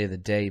best play of the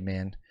day,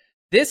 man.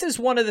 This is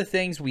one of the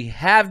things we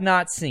have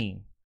not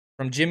seen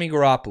from Jimmy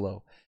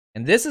Garoppolo.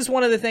 And this is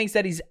one of the things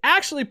that he's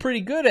actually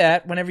pretty good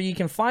at whenever you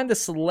can find the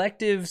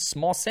selective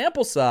small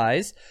sample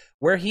size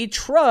where he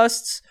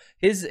trusts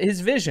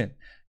his vision.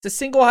 It's a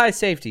single high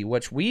safety,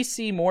 which we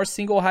see more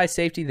single high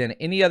safety than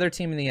any other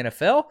team in the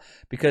NFL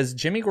because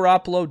Jimmy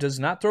Garoppolo does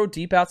not throw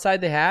deep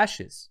outside the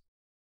hashes.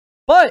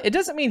 But it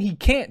doesn't mean he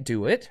can't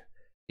do it.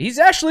 He's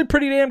actually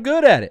pretty damn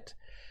good at it.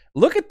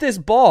 Look at this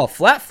ball.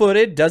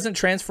 Flat-footed, doesn't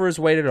transfer his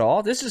weight at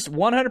all. This is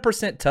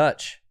 100%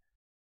 touch.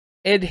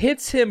 It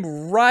hits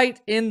him right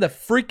in the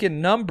freaking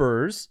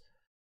numbers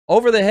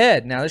over the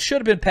head. Now, this should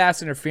have been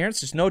pass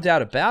interference. There's no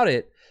doubt about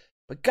it.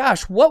 But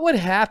gosh, what would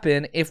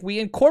happen if we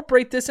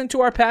incorporate this into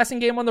our passing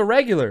game on the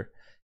regular?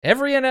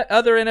 Every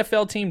other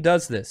NFL team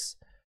does this.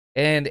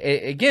 And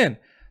again,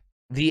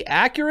 the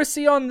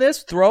accuracy on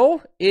this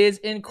throw is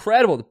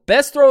incredible. The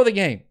best throw of the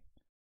game.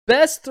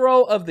 Best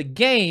throw of the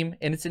game,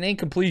 and it's an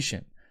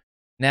incompletion.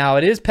 Now,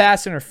 it is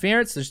pass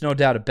interference. There's no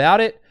doubt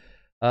about it.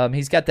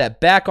 He's got that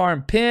back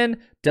arm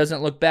pin,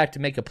 doesn't look back to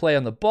make a play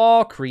on the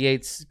ball,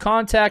 creates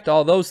contact,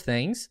 all those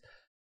things.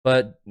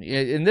 But,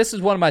 and this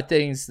is one of my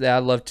things that I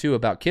love too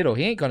about Kittle.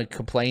 He ain't going to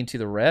complain to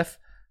the ref.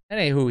 That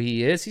ain't who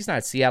he is. He's not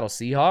a Seattle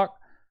Seahawk.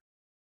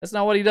 That's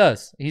not what he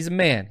does. He's a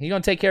man. He's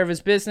going to take care of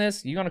his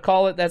business. You're going to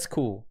call it, that's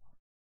cool.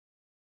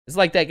 It's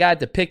like that guy at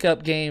the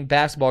pickup game,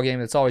 basketball game,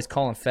 that's always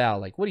calling foul.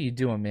 Like, what are you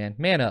doing, man?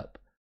 Man up.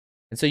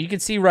 And so you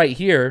can see right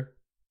here,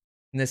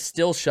 in this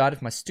still shot,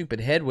 if my stupid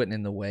head wasn't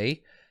in the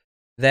way,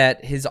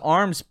 that his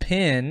arm's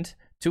pinned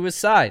to his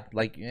side.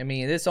 Like, I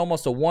mean, it's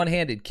almost a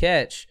one-handed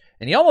catch,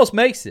 and he almost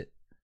makes it.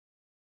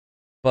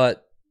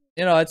 But,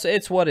 you know,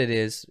 it's what it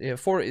is.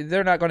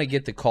 They're not going to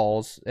get the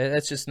calls.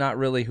 That's just not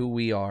really who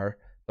we are.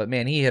 But,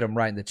 man, he hit him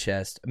right in the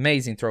chest.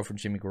 Amazing throw from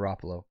Jimmy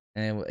Garoppolo.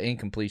 And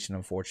incompletion,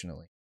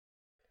 unfortunately.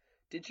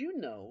 Did you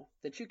know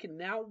that you can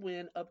now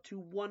win up to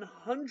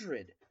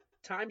 100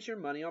 times your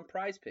money on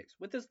Prize Picks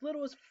with as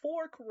little as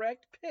 4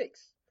 correct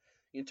picks?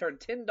 You can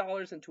turn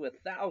 $10 into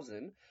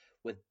 $1,000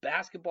 with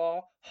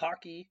basketball,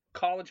 hockey,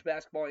 college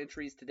basketball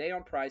entries today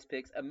on Prize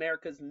Picks,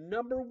 America's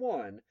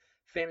 #1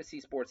 fantasy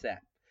sports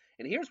app.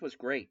 And here's what's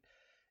great.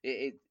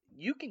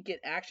 You can get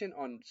action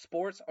on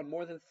sports on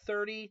more than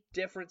 30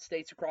 different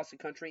states across the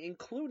country,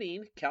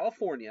 including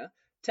California,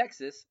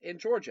 Texas, and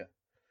Georgia.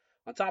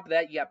 On top of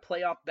that, you got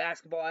playoff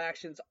basketball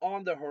actions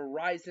on the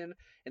horizon,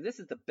 and this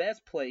is the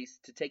best place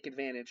to take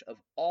advantage of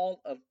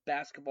all of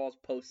basketball's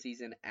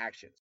postseason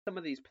actions. Some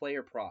of these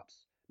player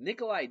props.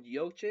 Nikolai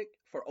Jokic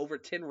for over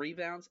 10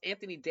 rebounds.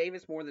 Anthony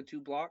Davis more than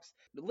 2 blocks.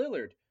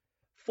 Lillard,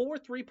 4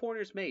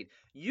 3-pointers made.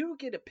 You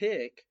get to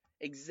pick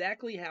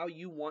exactly how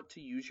you want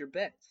to use your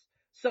bets.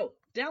 So,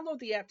 download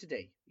the app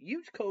today.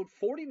 Use code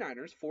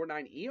 49ers,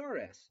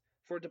 49ERS,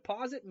 for a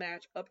deposit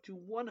match up to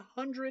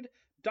 $100.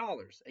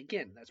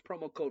 Again, that's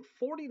promo code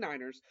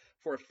 49ers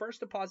for a first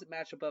deposit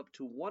match up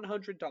to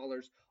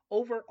 $100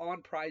 over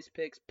on Prize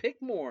Picks.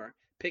 Pick more,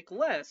 pick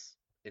less.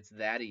 It's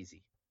that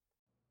easy.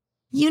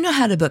 You know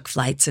how to book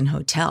flights and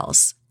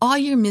hotels. All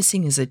you're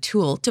missing is a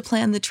tool to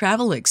plan the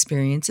travel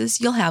experiences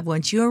you'll have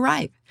once you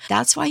arrive.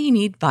 That's why you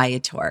need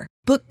Viator.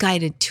 Book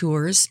guided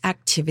tours,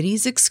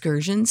 activities,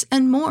 excursions,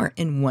 and more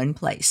in one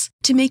place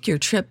to make your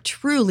trip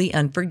truly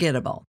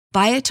unforgettable.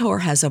 Viator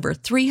has over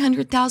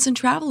 300,000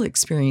 travel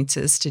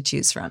experiences to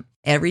choose from.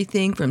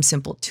 Everything from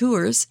simple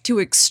tours to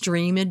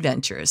extreme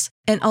adventures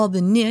and all the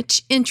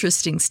niche,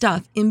 interesting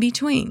stuff in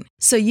between.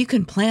 So you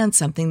can plan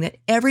something that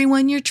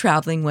everyone you're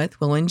traveling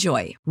with will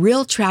enjoy.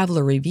 Real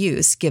traveler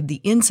reviews give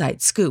the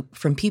inside scoop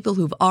from people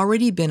who've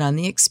already been on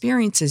the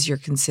experiences you're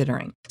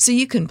considering. So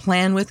you can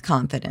plan with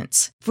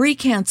confidence. Free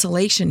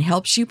cancellation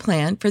helps you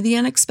plan for the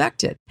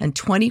unexpected. And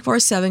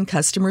 24/7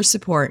 customer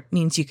support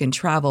means you can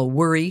travel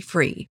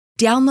worry-free.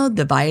 Download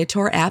the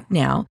Viator app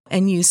now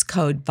and use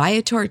code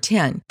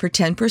Viator10 for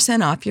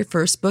 10% off your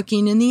first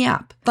booking in the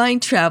app.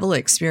 Find travel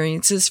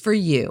experiences for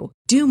you.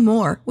 Do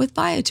more with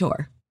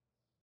Viator.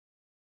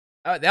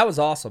 That was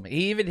awesome.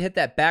 He even hit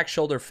that back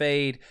shoulder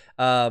fade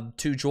to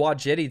Juwan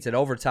Jennings in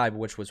overtime,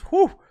 which was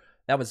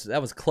that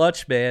was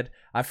clutch, man.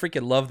 I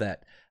freaking love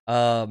that.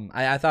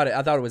 I thought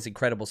it was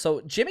incredible. So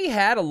Jimmy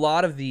had a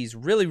lot of these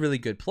really, really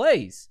good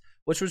plays,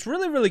 which was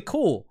really, really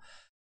cool.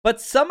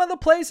 But some of the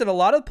plays and a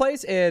lot of the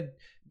plays, and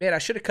man, I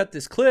should have cut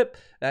this clip.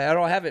 I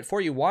don't have it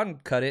for you.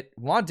 Juan cut it.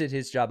 Juan did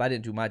his job. I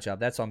didn't do my job.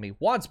 That's on me.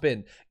 Juan's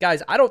been,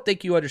 guys, I don't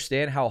think you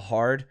understand how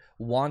hard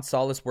Juan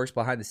Solis works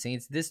behind the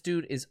scenes. This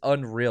dude is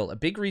unreal. A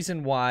big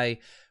reason why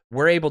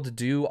we're able to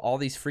do all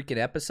these freaking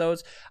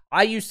episodes.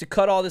 I used to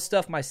cut all this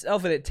stuff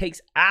myself, and it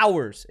takes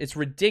hours. It's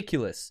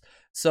ridiculous.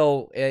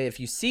 So if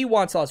you see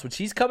Juan Solis, which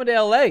he's coming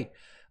to LA,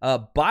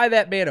 buy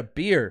that man a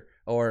beer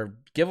or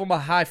give him a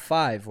high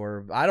five,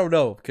 or I don't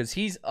know, because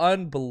he's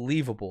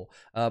unbelievable.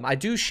 I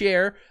do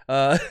share.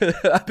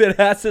 I've been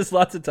asked this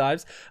lots of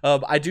times.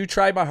 I do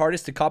try my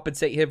hardest to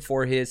compensate him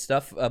for his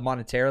stuff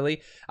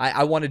monetarily.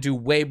 I want to do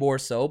way more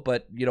so,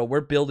 but,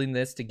 we're building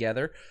this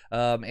together.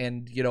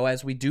 And,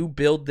 as we do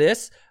build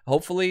this,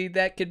 hopefully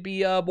that could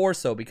be more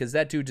so, because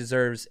that dude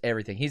deserves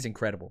everything. He's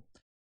incredible.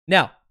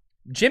 Now,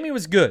 Jimmy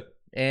was good,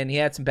 and he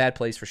had some bad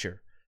plays for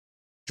sure.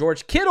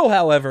 George Kittle,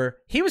 however,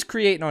 he was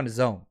creating on his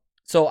own.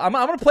 So I'm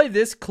going to play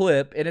this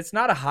clip, and it's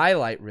not a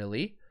highlight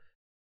really,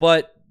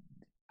 but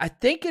I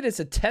think it is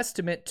a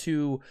testament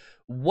to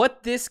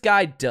what this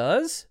guy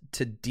does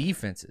to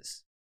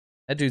defenses.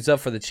 That dude's up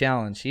for the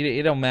challenge.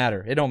 It don't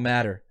matter. It don't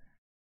matter.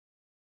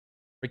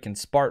 Freaking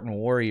Spartan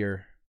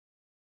Warrior.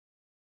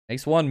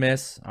 Makes 1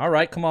 miss. All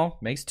right, come on.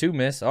 Makes 2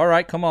 miss. All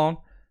right, come on.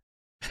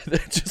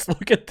 Just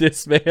look at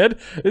this, man.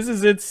 This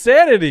is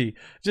insanity.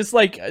 Just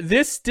like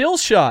this still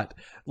shot.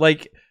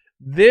 Like,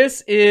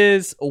 this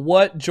is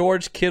what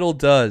George Kittle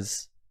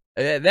does.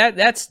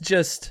 That's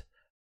just,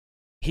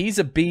 he's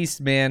a beast,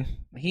 man.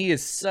 He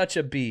is such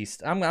a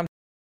beast. And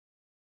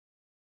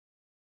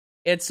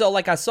so,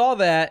 like, I saw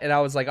that, and I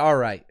was like, all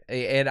right.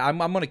 And I'm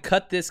going to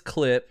cut this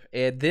clip,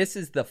 and this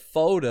is the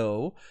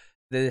photo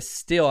that is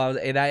still.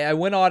 I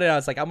went on, and I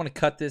was like, I'm going to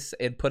cut this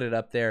and put it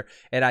up there.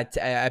 And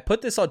I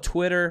put this on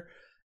Twitter.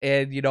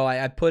 And,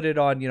 I put it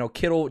on,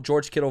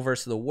 George Kittle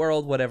versus the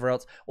world, whatever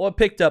else. Well, it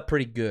picked up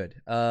pretty good.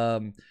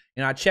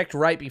 I checked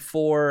right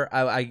before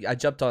I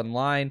jumped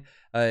online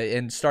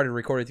and started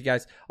recording with you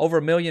guys. Over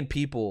 1 million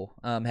people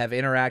have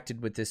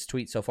interacted with this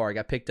tweet so far. I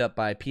got picked up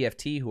by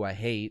PFT, who I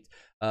hate.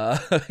 I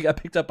got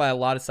picked up by a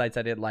lot of sites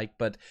I didn't like,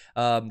 but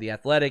The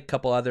Athletic,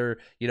 couple other,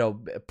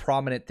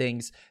 prominent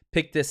things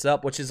picked this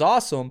up, which is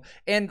awesome.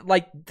 And,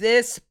 like,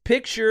 this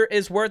picture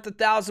is worth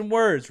 1,000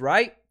 words,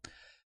 right?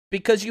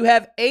 Because you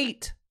have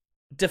 8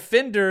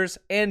 defenders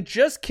and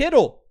just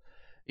Kittle.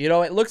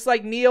 It looks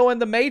like Neo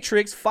and the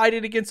Matrix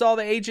fighting against all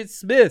the Agent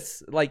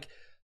Smiths. Like,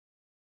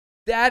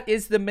 that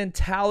is the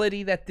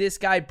mentality that this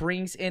guy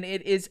brings, and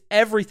it is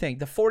everything.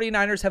 The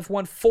 49ers have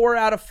won 4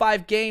 out of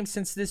 5 games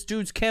since this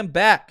dude's come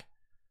back.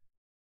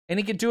 And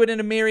he can do it in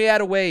a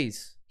myriad of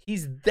ways.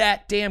 He's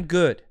that damn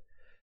good.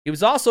 He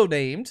was also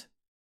named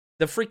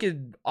the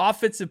freaking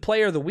Offensive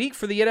Player of the Week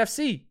for the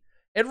NFC.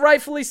 And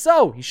rightfully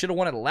so. He should have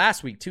won it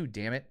last week too,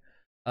 damn it.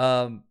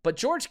 But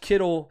George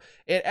Kittle,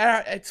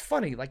 it's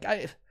funny. Like,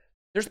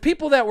 there's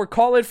people that were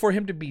calling for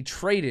him to be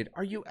traded.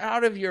 Are you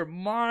out of your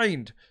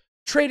mind?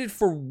 Traded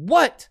for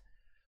what?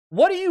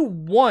 What do you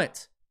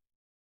want?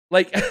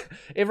 Like,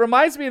 it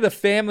reminds me of the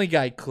Family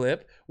Guy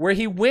clip where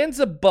he wins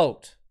a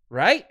boat,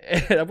 right?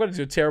 And I'm going to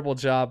do a terrible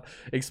job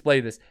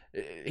explaining this.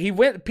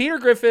 Peter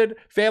Griffin,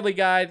 Family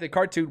Guy, the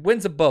cartoon,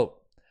 wins a boat.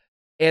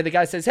 And the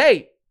guy says,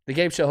 hey, the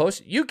game show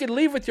host, you can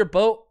leave with your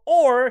boat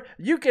or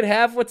you can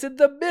have what's in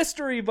the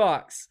mystery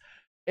box.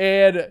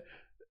 And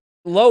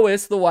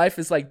Lois, the wife,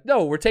 is like,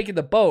 no, we're taking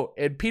the boat.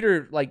 And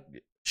Peter, like,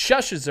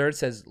 shushes her and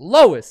says,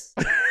 Lois,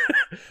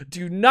 do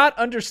you not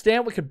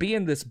understand what could be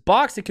in this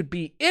box? It could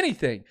be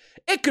anything.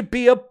 It could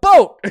be a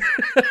boat.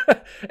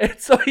 And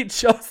so he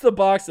shows the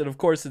box, and of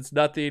course it's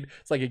nothing.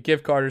 It's like a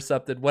gift card or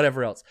something,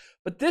 whatever else.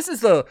 But this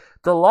is the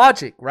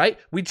logic, right?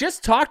 We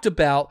just talked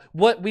about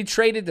what we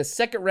traded the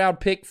second round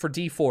pick for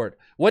Dee Ford.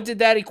 What did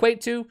that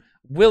equate to?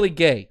 Willie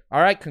Gay.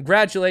 All right,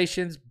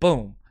 congratulations.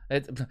 Boom.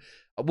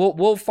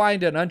 We'll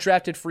find an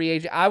undrafted free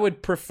agent. I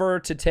would prefer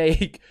to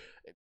take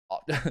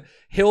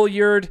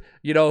Hilliard,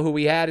 who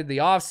we had in the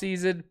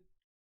offseason,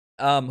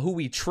 who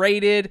we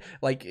traded.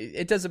 Like,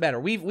 it doesn't matter.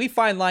 We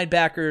find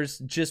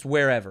linebackers just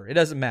wherever. It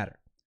doesn't matter.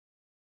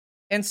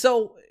 And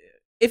so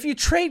if you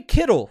trade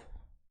Kittle,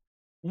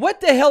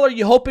 what the hell are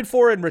you hoping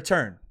for in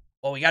return?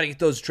 Well, we got to get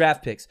those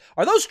draft picks.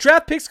 Are those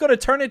draft picks going to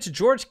turn into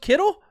George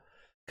Kittle?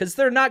 Because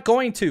they're not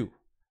going to,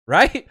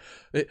 right?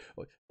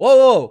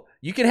 Whoa.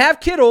 You can have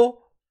Kittle,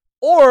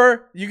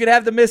 or you could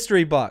have the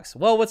mystery box.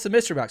 Well, what's the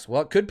mystery box?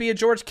 Well, it could be a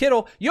George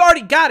Kittle. You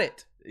already got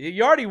it.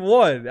 You already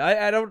won.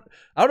 I don't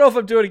know if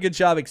I'm doing a good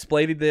job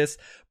explaining this,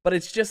 but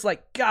it's just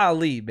like,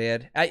 golly,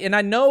 man. And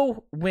I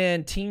know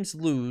when teams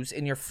lose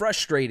and you're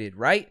frustrated,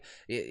 right?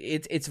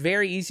 It's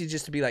very easy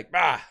just to be like,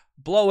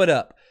 blow it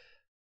up.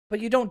 But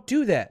you don't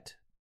do that.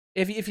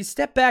 If you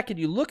step back and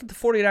you look at the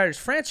 49ers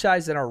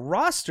franchise and our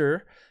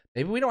roster,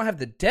 maybe we don't have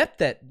the depth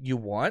that you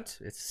want.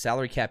 It's a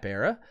salary cap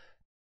era.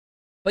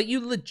 But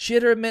you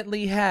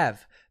legitimately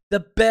have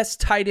the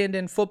best tight end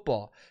in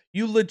football.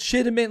 You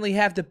legitimately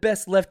have the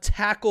best left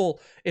tackle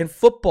in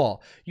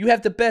football. You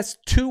have the best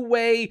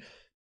two-way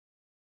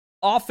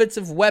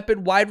offensive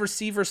weapon, wide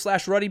receiver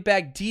 / running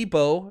back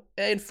Debo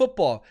in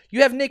football.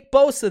 You have Nick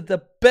Bosa,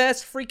 the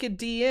best freaking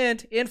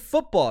D-end in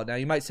football. Now,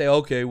 you might say,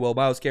 okay, well,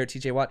 Myles Garrett,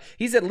 TJ Watt,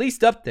 he's at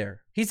least up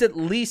there.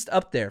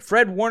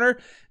 Fred Warner,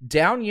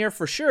 down year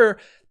for sure.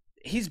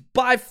 He's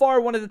by far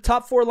one of the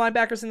top 4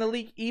 linebackers in the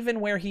league, even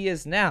where he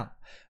is now.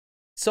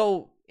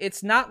 So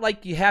it's not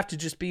like you have to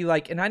just be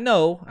like, and I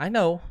know,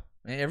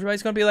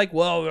 everybody's going to be like,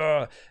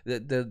 well,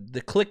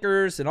 the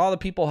clickers and all the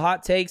people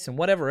hot takes and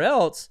whatever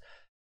else.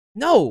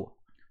 No,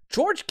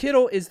 George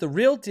Kittle is the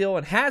real deal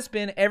and has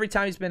been every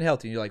time he's been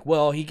healthy. You're like,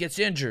 well, he gets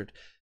injured.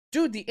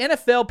 Dude, the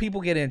NFL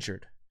people get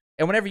injured.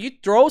 And whenever you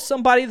throw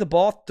somebody the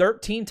ball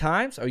 13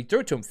 times, or you throw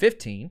it to him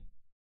 15,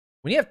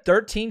 when you have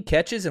 13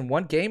 catches in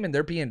one game and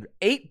there being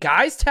 8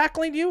 guys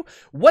tackling you,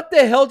 what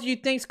the hell do you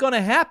think's going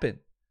to happen?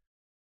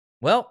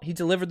 Well, he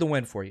delivered the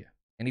win for you.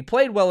 And he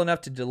played well enough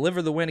to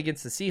deliver the win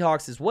against the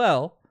Seahawks as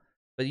well.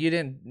 But you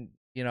didn't,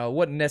 it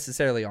wasn't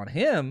necessarily on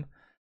him.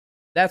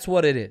 That's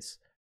what it is.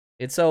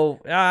 And so,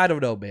 I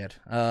don't know, man.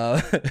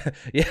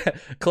 Yeah,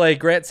 Clay,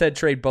 Grant said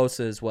trade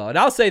Bosa as well. And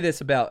I'll say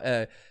this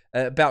about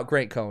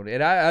Grant Cohn.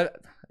 And I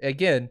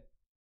again,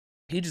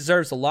 he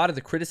deserves a lot of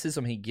the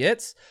criticism he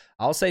gets.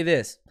 I'll say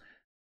this.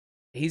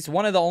 He's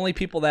one of the only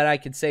people that I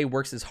can say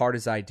works as hard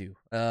as I do,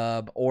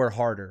 or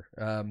harder.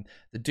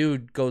 The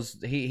dude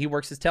he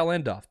works his tail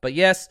end off. But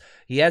yes,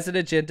 he has an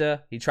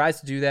agenda. He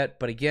tries to do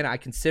that. But again, I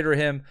consider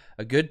him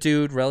a good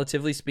dude,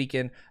 relatively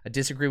speaking. I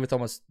disagree with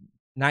almost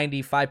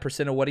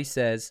 95% of what he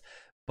says.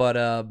 But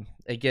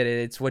again,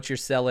 it's what you're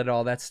selling,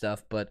 all that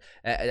stuff. But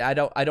I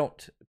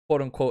don't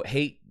quote unquote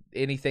hate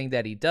anything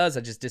that he does.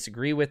 I just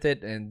disagree with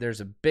it, and there's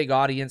a big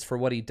audience for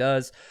what he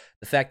does.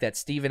 The fact that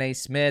Stephen A.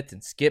 Smith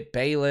and Skip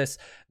Bayless,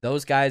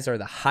 those guys are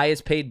the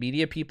highest paid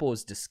media people,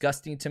 is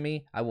disgusting to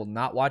me. I will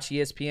not watch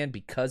ESPN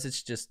because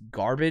it's just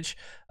garbage.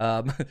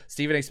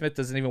 Stephen A. Smith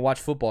doesn't even watch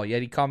football,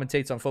 yet he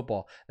commentates on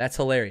football. That's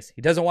hilarious.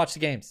 He doesn't watch the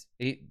games.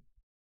 He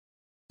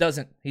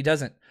doesn't.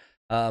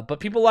 But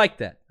people like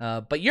that.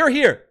 But you're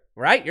here,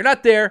 right? You're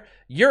not there.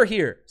 You're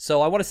here.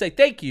 So I want to say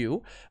thank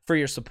you for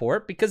your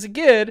support because,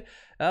 again,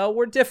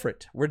 we're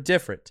different.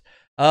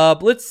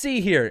 Let's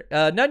see here.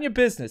 None your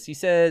business. He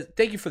says,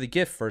 thank you for the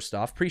gift, first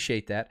off.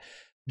 Appreciate that.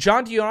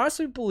 John, do you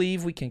honestly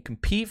believe we can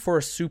compete for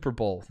a Super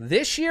Bowl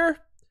this year?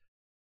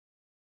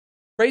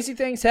 Crazy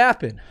things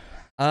happen.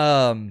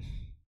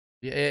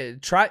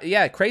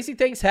 Crazy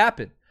things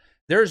happen.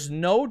 There's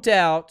no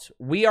doubt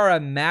we are a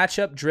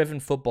matchup-driven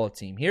football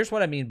team. Here's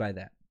what I mean by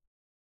that.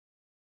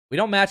 We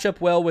don't match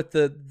up well with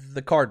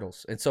the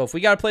Cardinals. And so if we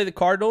got to play the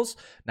Cardinals,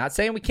 not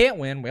saying we can't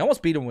win. We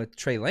almost beat them with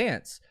Trey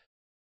Lance.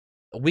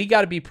 We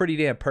got to be pretty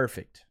damn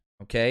perfect,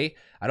 okay?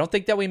 I don't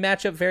think that we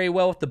match up very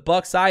well with the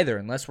Bucs either,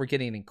 unless we're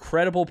getting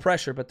incredible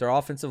pressure, but their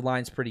offensive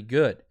line's pretty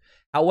good.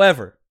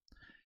 However,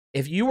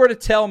 if you were to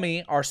tell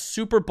me our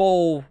Super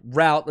Bowl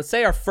route, let's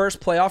say our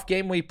first playoff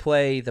game we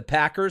play the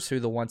Packers, who are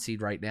the 1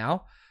 seed right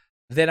now,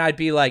 then I'd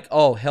be like,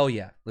 oh, hell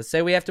yeah. Let's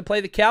say we have to play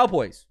the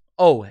Cowboys.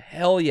 Oh,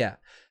 hell yeah.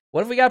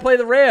 What if we got to play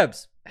the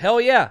Rams? Hell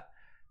yeah.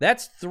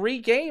 That's 3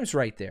 games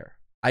right there.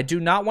 I do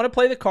not want to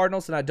play the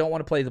Cardinals, and I don't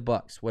want to play the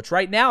Bucs, which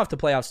right now, if the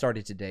playoffs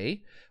started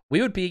today,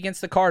 we would be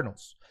against the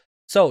Cardinals.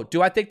 So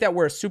do I think that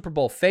we're a Super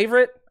Bowl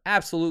favorite?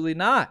 Absolutely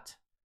not.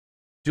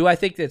 Do I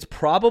think that's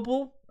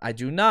probable? I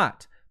do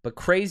not. But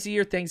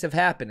crazier things have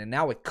happened. And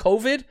now with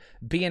COVID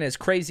being as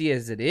crazy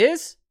as it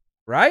is,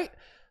 right?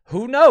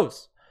 Who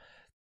knows?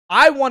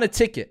 I want a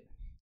ticket.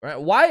 Right?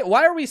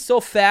 Why are we so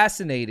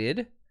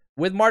fascinated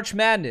with March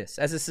Madness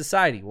as a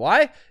society?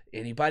 Why?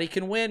 Anybody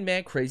can win,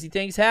 man. Crazy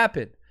things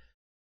happen.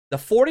 The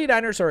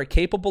 49ers are a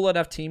capable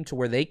enough team to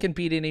where they can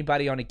beat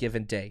anybody on a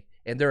given day.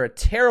 And they're a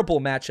terrible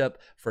matchup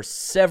for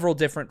several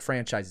different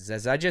franchises.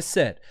 As I just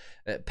said,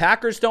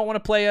 Packers don't want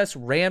to play us.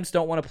 Rams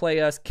don't want to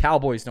play us.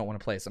 Cowboys don't want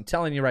to play us. I'm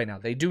telling you right now,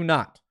 they do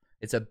not.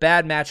 It's a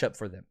bad matchup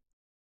for them.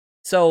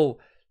 So,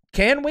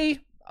 can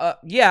we?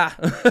 Yeah.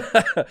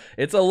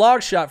 It's a long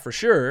shot for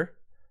sure.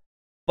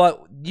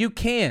 But you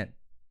can.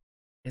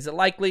 Is it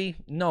likely?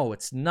 No,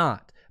 it's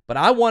not. But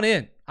I want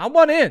in. I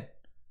want in.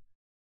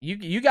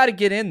 You got to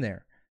get in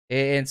there.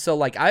 And so,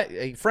 like,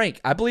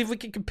 Frank, I believe we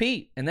can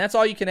compete, and that's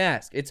all you can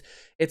ask.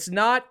 It's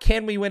not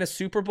can we win a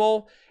Super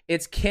Bowl,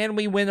 it's can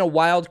we win a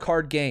wild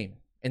card game?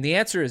 And the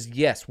answer is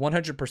yes,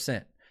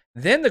 100%.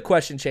 Then the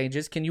question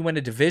changes, can you win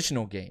a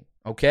divisional game?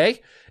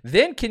 Okay?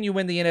 Then can you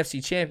win the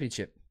NFC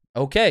Championship?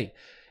 Okay.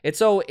 And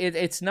so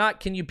it's not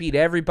can you beat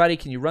everybody,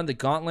 can you run the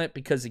gauntlet?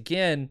 Because,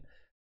 again,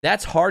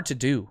 that's hard to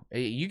do.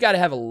 You got to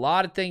have a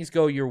lot of things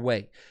go your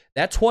way.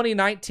 That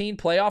 2019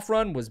 playoff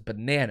run was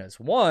bananas.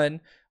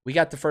 One, we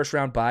got the first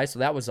round bye, so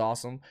that was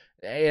awesome.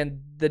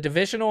 And the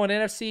divisional and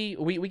NFC,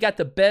 we got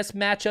the best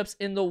matchups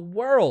in the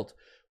world.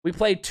 We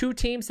played two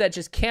teams that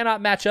just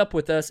cannot match up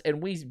with us,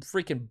 and we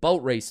freaking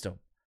boat raced them.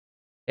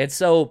 And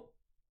so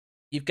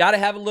you've got to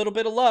have a little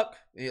bit of luck.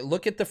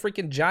 Look at the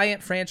freaking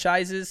giant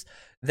franchises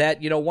that,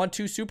 won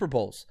 2 Super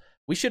Bowls.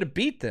 We should have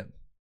beat them.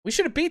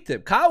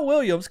 Kyle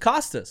Williams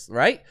cost us,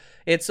 right?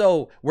 And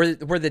so were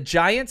the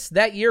Giants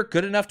that year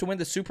good enough to win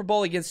the Super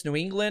Bowl against New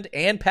England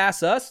and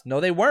pass us?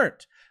 No, they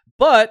weren't.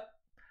 But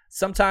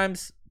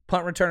sometimes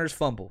punt returners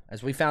fumble,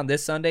 as we found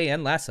this Sunday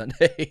and last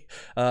Sunday,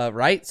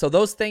 right? So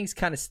those things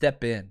kind of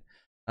step in.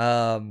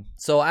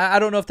 So I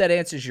don't know if that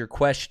answers your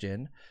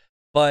question,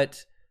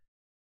 but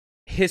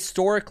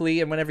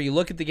historically, and whenever you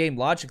look at the game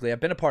logically, I've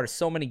been a part of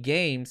so many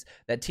games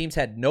that teams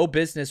had no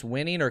business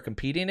winning or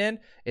competing in,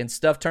 and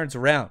stuff turns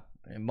around.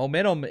 And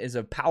momentum is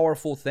a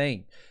powerful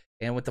thing.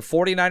 And with the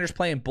 49ers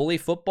playing bully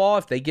football,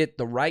 if they get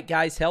the right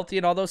guys healthy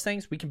and all those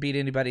things, we can beat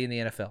anybody in the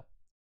NFL.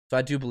 So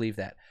I do believe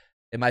that.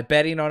 Am I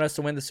betting on us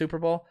to win the Super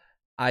Bowl?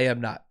 I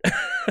am not.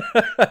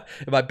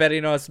 Am I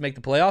betting on us to make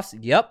the playoffs?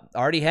 Yep,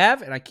 already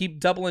have, and I keep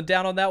doubling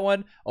down on that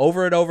one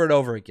over and over and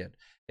over again.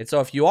 And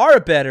so if you are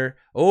a bettor,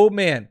 oh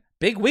man,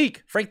 big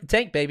week. Frank the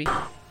Tank, baby.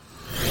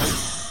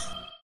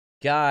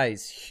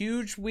 Guys,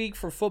 huge week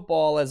for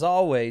football as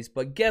always,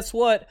 but guess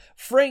what?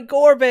 Frank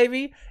Gore,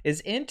 baby,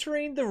 is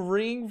entering the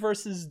ring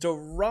versus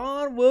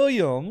Deron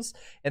Williams,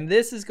 and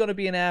this is going to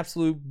be an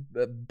absolute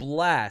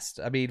blast.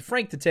 I mean,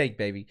 Frank the Tank,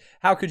 baby.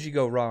 How could you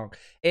go wrong?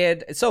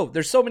 And so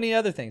there's so many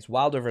other things.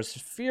 Wilder versus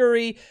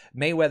Fury,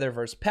 Mayweather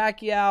versus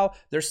Pacquiao.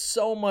 There's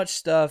so much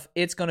stuff.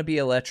 It's going to be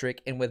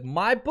electric, and with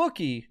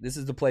MyBookie, this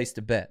is the place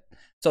to bet.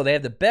 So they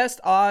have the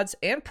best odds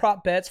and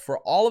prop bets for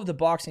all of the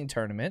boxing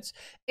tournaments.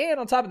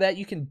 And on top of that,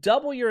 you can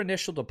double your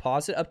initial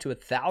deposit up to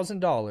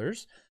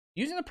 $1,000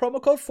 using the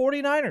promo code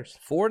 49ers,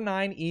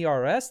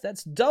 49ERS.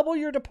 That's double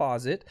your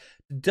deposit,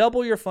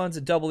 double your funds,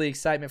 and double the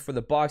excitement for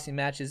the boxing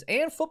matches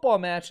and football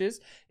matches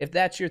if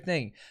that's your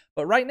thing.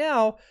 But right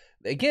now,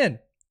 again,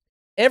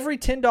 every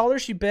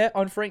 $10 you bet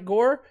on Frank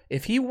Gore,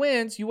 if he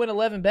wins, you win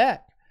 11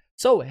 back.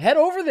 So head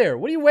over there.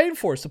 What are you waiting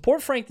for?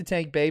 Support Frank the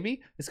Tank,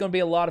 baby. It's going to be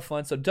a lot of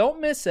fun. So don't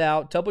miss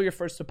out. Double your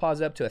first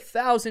deposit up to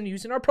 $1,000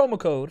 using our promo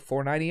code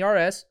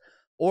 49ERS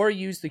or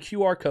use the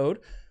QR code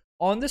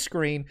on the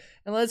screen.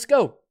 And let's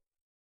go.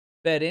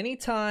 Bet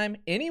anytime,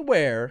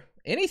 anywhere,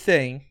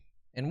 anything,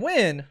 and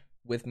win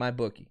with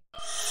MyBookie.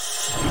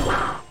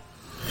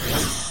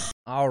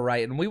 All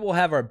right. And we will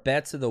have our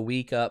bets of the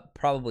week up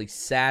probably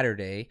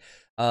Saturday.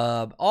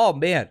 Oh,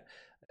 man.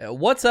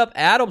 What's up,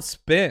 Adam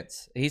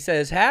Spence? He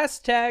says,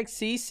 hashtag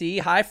CC,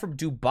 hi from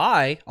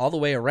Dubai, all the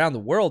way around the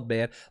world,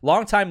 man.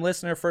 Long-time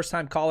listener,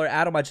 first-time caller.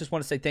 Adam, I just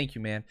want to say thank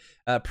you, man.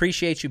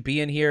 Appreciate you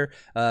being here.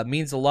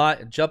 Means a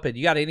lot. Jump in.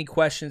 You got any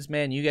questions,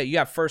 man? You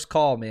got first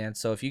call, man.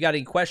 So if you got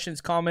any questions,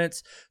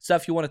 comments,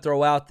 stuff you want to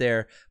throw out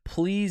there,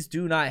 please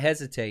do not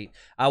hesitate.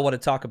 I want to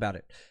talk about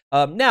it.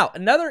 Now,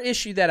 another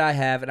issue that I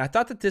have, and I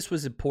thought that this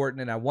was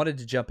important, and I wanted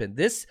to jump in.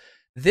 This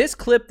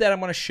clip that I'm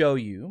going to show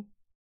you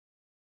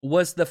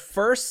was the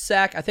first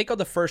sack, I think, on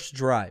the first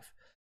drive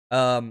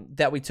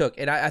that we took.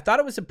 And I thought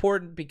it was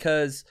important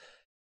because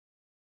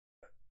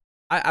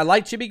I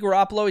like Jimmy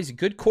Garoppolo. He's a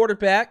good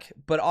quarterback,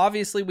 but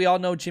obviously we all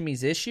know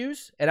Jimmy's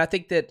issues. And I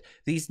think that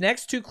these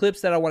next two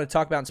clips that I want to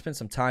talk about and spend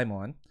some time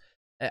on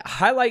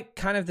highlight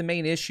kind of the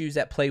main issues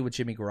that play with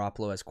Jimmy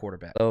Garoppolo as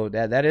quarterback. Oh,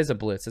 that is a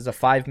blitz. It's a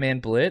 5-man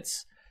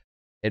blitz.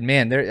 And,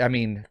 man,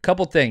 a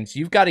couple things.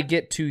 You've got to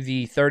get to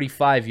the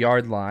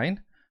 35-yard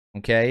line,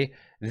 okay?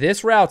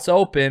 This route's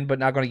open, but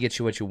not going to get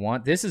you what you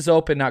want. This is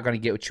open, not going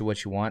to get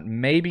what you want.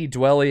 Maybe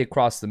Dwelley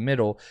across the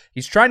middle.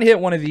 He's trying to hit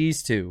one of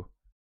these two.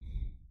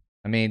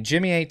 I mean,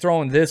 Jimmy ain't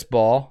throwing this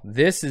ball.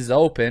 This is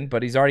open,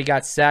 but he's already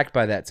got sacked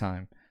by that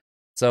time.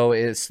 So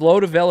it's slow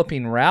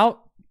developing route,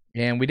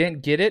 and we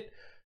didn't get it.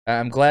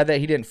 I'm glad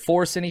that he didn't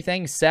force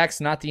anything. Sack's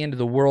not the end of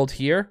the world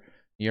here.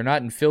 You're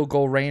not in field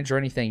goal range or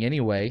anything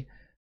anyway.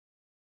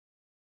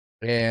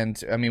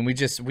 And, I mean,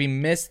 we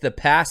missed the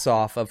pass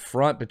off up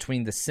front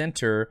between the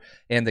center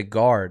and the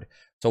guard.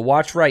 So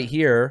watch right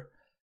here.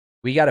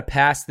 We got to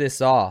pass this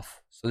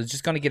off. So it's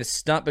just going to get a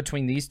stunt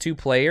between these two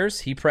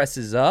players. He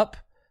presses up.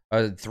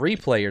 3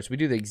 players. We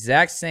do the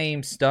exact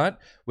same stunt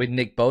with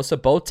Nick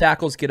Bosa. Both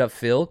tackles get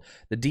upfield.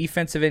 The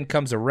defensive end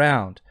comes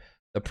around.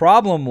 The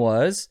problem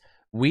was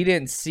we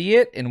didn't see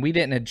it and we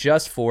didn't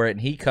adjust for it,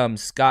 and he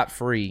comes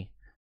scot-free.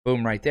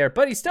 Boom, right there.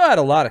 But he still had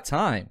a lot of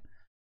time.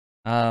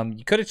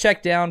 You could have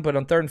checked down, but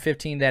on 3rd and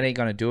 15, that ain't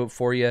going to do it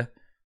for you.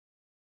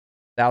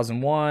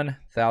 1,001,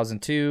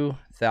 1,002,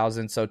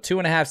 1,000. So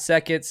 2.5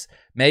 seconds.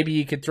 Maybe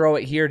you could throw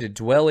it here to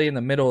Dwelley in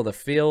the middle of the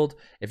field.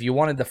 If you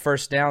wanted the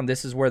first down,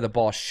 this is where the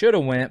ball should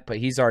have went, but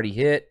he's already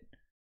hit.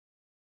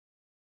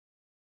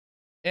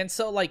 And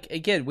so, like,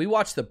 again, we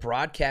watch the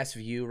broadcast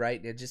view,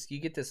 right? You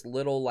get this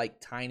little, like,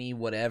 tiny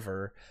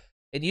whatever,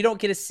 and you don't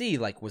get to see,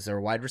 like, was there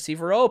a wide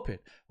receiver open?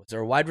 Was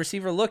there a wide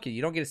receiver looking?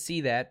 You don't get to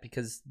see that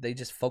because they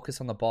just focus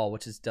on the ball,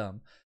 which is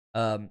dumb.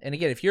 And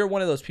again, if you're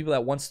one of those people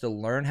that wants to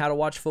learn how to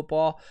watch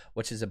football,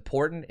 which is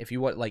important, if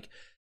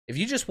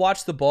you just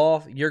watch the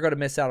ball, you're going to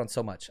miss out on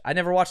so much. I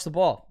never watch the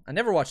ball.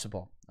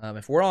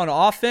 If we're on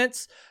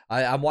offense,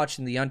 I'm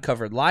watching the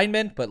uncovered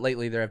linemen, but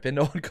lately there have been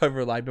no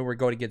uncovered linemen. We're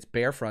going against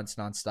bear fronts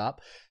nonstop.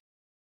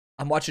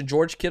 I'm watching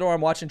George Kittle, or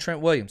I'm watching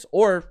Trent Williams,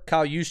 or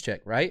Kyle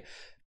Juszczyk, right?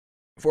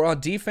 If we're on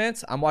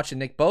defense, I'm watching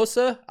Nick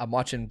Bosa. I'm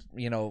watching,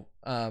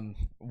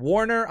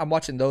 Warner. I'm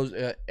watching those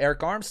Eric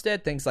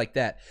Armstead, things like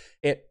that.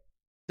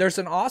 There's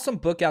an awesome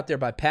book out there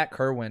by Pat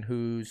Kerwin,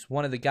 who's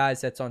one of the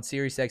guys that's on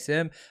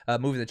SiriusXM,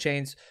 Moving the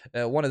Chains.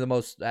 One of the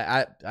most,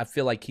 I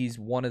feel like he's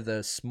one of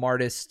the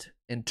smartest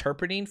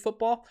interpreting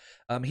football.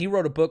 He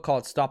wrote a book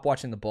called Stop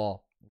Watching the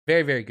Ball.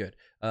 Very, very good.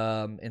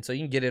 And so you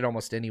can get it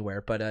almost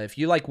anywhere. But if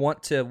you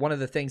want to, one of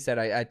the things that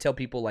I tell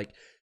people, like,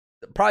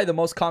 probably the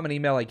most common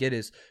email I get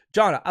is,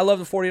 John, I love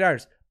the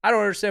 49ers. I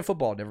don't understand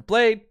football. Never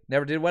played,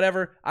 never did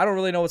whatever. I don't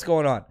really know what's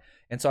going on.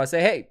 And so I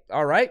say, hey,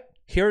 all right.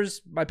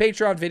 Here's my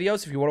Patreon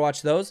videos if you want to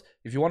watch those.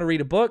 If you want to read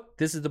a book,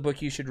 this is the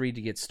book you should read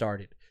to get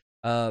started.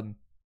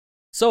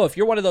 So if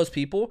you're one of those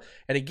people,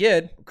 and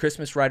again,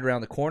 Christmas right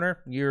around the corner,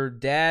 your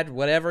dad,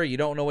 whatever, you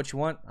don't know what you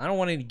want. I don't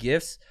want any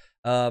gifts.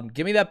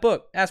 Give me that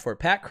book. Ask for it.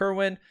 Pat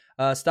Kerwin,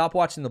 Stop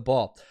Watching the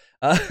Ball.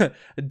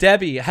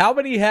 Debbie, how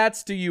many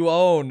hats do you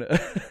own?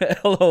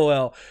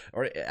 LOL.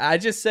 Or I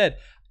just said,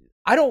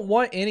 I don't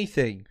want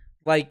anything.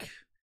 Like,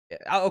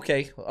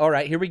 okay, all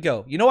right, here we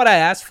go. You know what I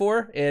asked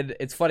for? And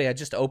it's funny, I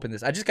just opened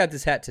this. I just got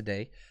this hat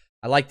today.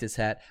 I like this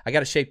hat. I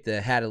got to shape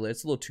the hat a little.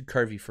 It's a little too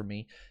curvy for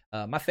me.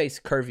 My face is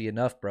curvy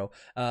enough, bro.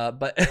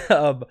 But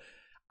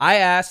I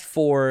asked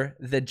for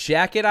the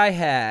jacket I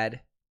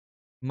had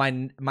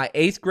my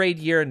 8th grade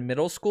year in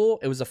middle school.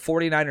 It was a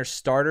 49ers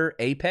starter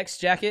Apex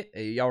jacket.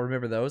 Y'all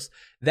remember those?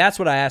 That's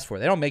what I asked for.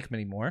 They don't make them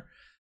anymore.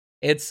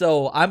 And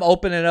so I'm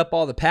opening up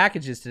all the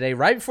packages today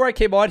right before I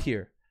came on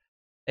here.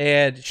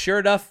 And sure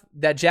enough,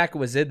 that jacket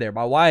was in there.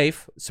 My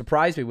wife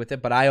surprised me with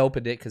it, but I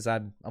opened it because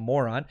I'm a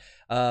moron.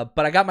 But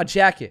I got my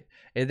jacket.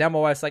 And now my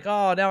wife's like,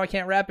 oh, now I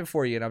can't wrap it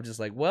for you. And I'm just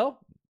like, well,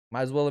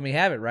 might as well let me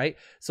have it, right?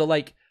 So,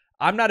 like,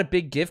 I'm not a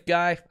big gift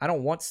guy. I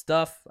don't want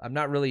stuff. I'm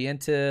not really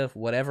into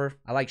whatever.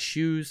 I like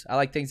shoes. I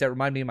like things that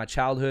remind me of my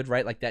childhood,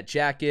 right? Like that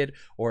jacket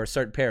or a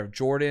certain pair of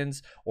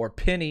Jordans or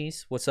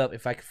pennies. What's up?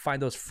 If I could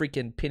find those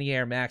freaking penny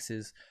Air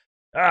Maxes.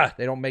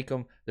 They don't make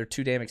them. They're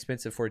too damn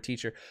expensive for a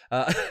teacher.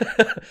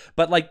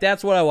 But, like,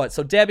 that's what I want.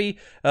 So, Debbie,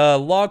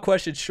 long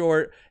question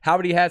short, how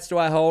many hats do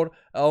I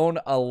own?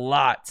 A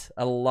lot.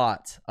 I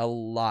love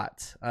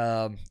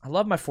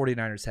my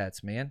 49ers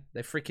hats, man.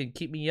 They freaking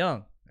keep me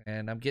young,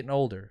 and I'm getting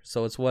older,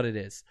 so it's what it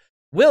is.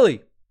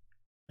 Willie,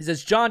 he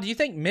says, John, do you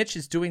think Mitch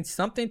is doing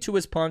something to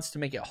his punts to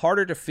make it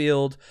harder to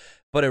field,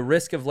 but a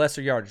risk of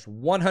lesser yardage?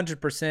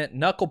 100%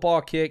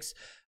 knuckleball kicks.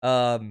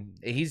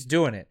 He's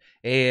doing it,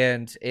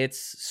 and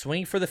it's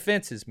swing for the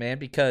fences, man,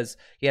 because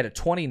he had a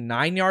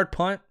 29-yard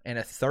punt and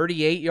a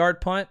 38-yard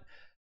punt,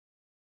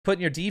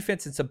 putting your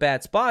defense in some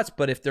bad spots.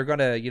 But if they're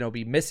gonna,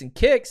 be missing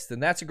kicks,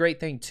 then that's a great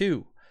thing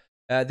too.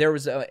 There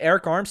was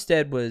Eric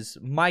Armstead was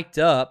mic'd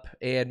up,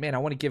 and man, I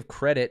want to give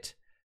credit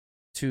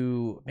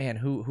to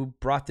who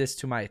brought this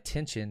to my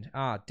attention.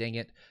 Dang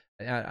it,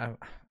 I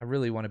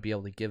really want to be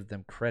able to give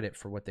them credit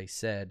for what they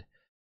said.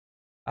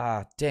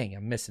 Dang,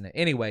 I'm missing it.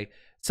 Anyway,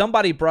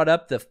 somebody brought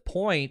up the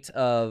point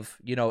of,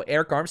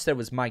 Eric Armstead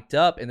was mic'd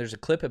up, and there's a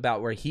clip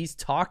about where he's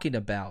talking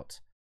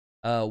about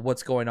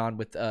what's going on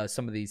with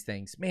some of these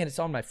things. Man, it's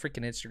on my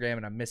freaking Instagram,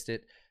 and I missed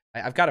it.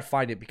 I've got to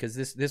find it because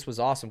this was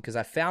awesome, because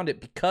I found it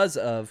because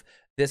of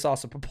this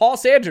awesome. Paul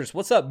Sanders,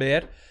 what's up,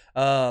 man?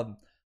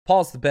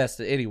 Paul's the best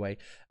anyway.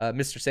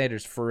 Mr.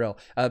 Sanders, for real.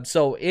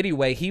 So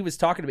anyway, he was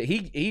talking about,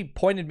 he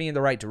pointed me in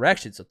the right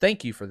direction. So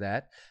thank you for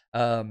that.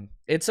 And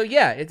so,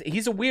 yeah,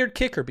 he's a weird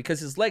kicker because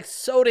his leg's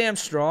so damn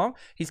strong.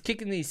 He's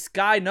kicking these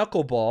sky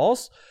knuckle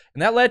balls,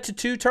 and that led to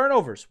 2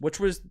 turnovers, which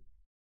was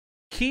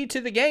key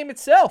to the game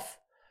itself.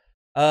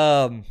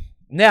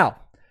 Now,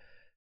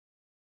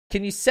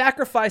 can you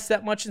sacrifice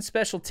that much in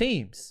special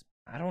teams?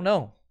 I don't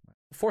know.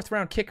 4th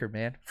round kicker,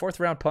 man. 4th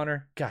round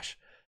punter. Gosh,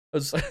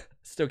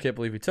 still can't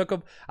believe he took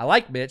him. I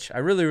like Mitch. I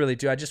really, really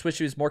do. I just wish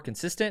he was more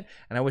consistent,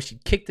 and I wish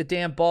he'd kick the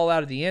damn ball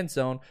out of the end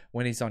zone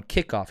when he's on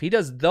kickoff. He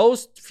does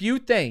those few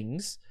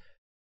things.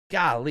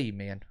 Golly,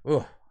 man.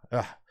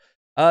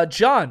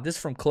 John, this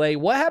is from Clay.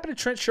 What happened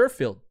to Trent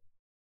Sherfield?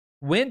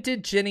 When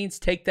did Jennings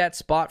take that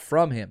spot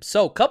from him?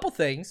 So, couple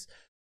things.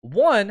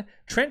 One,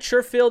 Trent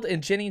Sherfield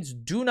and Jennings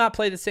do not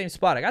play the same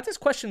spot. I got this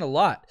question a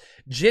lot.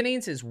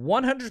 Jennings is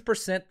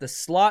 100% the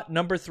slot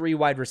number 3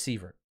 wide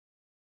receiver.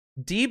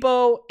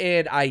 Debo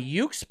and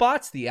Ayuk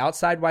spots, the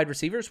outside wide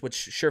receivers, which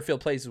Sherfield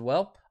plays as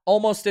well,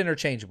 almost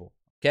interchangeable.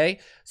 Okay?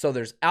 So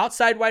there's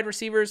outside wide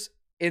receivers,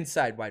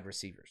 inside wide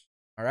receivers.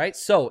 All right?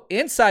 So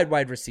inside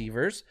wide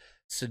receivers,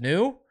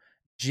 Sanu,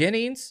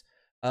 Jennings,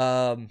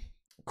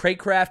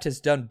 Craycraft has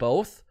done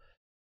both.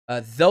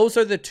 Those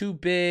are the 2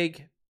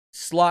 big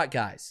slot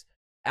guys.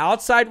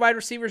 Outside wide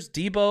receivers,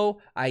 Debo,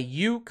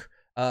 Ayuk,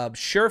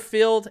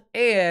 Sherfield,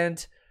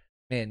 and,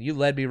 man, you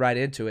led me right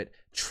into it,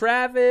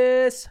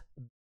 Travis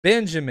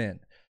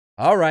Benjamin.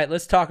 All right,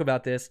 let's talk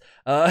about this.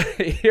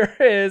 Here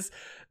is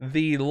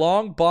the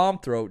long bomb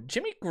throw.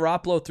 Jimmy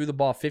Garoppolo threw the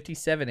ball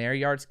 57 air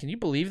yards. Can you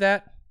believe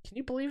that?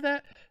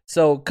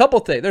 So, couple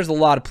things. There's a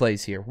lot of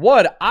plays here.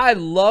 One, I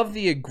love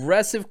the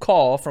aggressive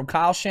call from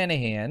Kyle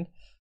Shanahan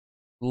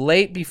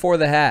late before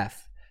the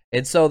half.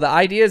 And so the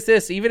idea is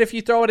this, even if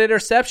you throw an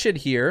interception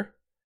here,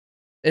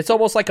 it's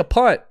almost like a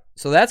punt.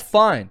 So that's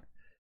fine.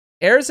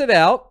 Airs it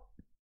out,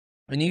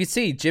 and you can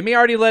see Jimmy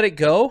already let it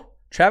go.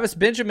 Travis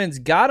Benjamin's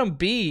got him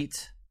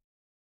beat.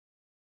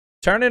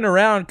 Turning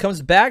around,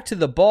 comes back to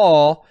the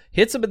ball,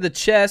 hits him in the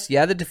chest.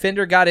 Yeah, the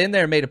defender got in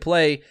there, made a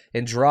play,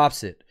 and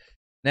drops it.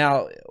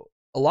 Now,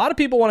 a lot of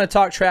people want to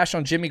talk trash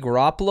on Jimmy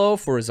Garoppolo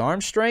for his arm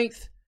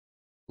strength.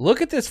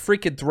 Look at this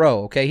freaking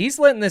throw, okay? He's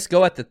letting this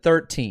go at the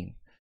 13,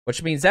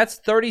 which means that's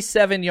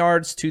 37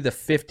 yards to the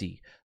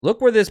 50.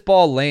 Look where this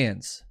ball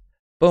lands.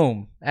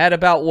 Boom. At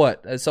about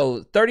what?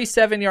 So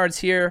 37 yards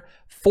here,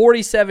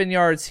 47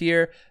 yards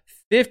here,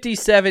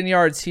 57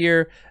 yards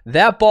here.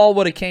 That ball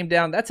would have came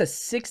down. That's a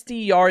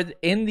 60-yard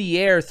in the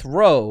air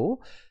throw.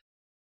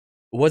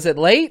 Was it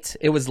late?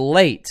 It was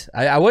late.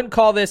 I wouldn't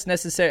call this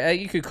necessary.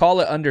 You could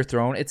call it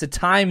underthrown. It's a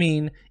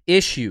timing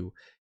issue.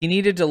 He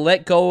needed to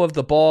let go of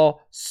the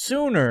ball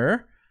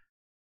sooner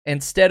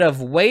instead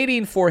of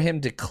waiting for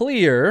him to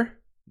clear.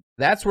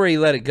 That's where he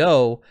let it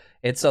go.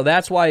 And so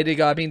that's why he did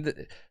go. I mean,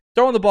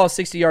 throwing the ball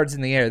 60 yards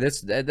in the air,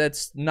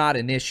 that's not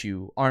an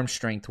issue arm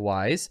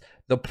strength-wise.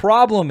 The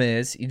problem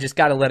is you just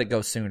got to let it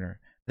go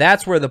sooner.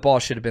 That's where the ball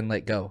should have been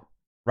let go.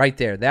 Right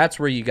there. That's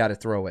where you got to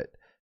throw it.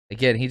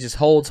 Again, he just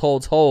holds,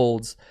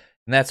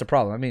 and that's a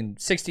problem. I mean,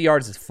 60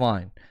 yards is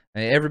fine. I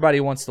mean,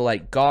 everybody wants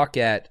to gawk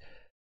at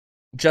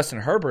Justin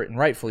Herbert, and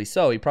rightfully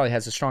so. He probably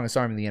has the strongest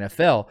arm in the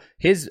NFL.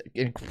 His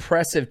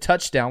impressive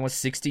touchdown was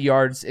 60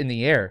 yards in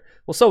the air.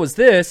 Well, so was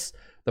this.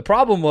 The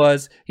problem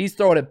was he's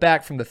throwing it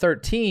back from the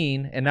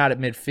 13 and not at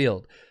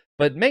midfield.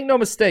 But make no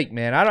mistake,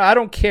 man, I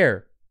don't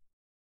care.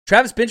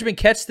 Travis Benjamin,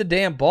 catch the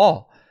damn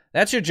ball.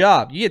 That's your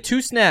job. You get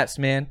 2 snaps,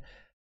 man.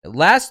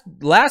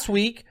 Last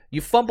week,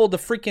 you fumbled the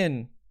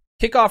freaking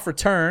kickoff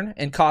return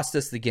and cost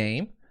us the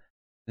game.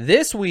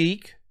 This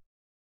week,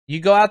 you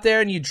go out there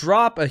and you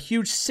drop a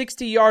huge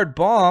 60-yard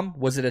bomb.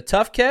 Was it a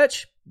tough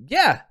catch?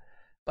 Yeah,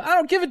 but I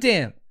don't give a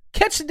damn.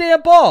 Catch the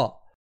damn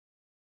ball.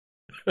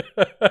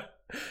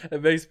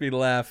 It makes me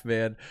laugh,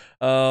 man.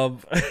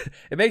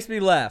 It makes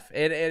me laugh.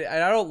 And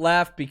I don't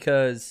laugh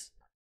because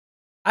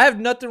I have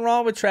nothing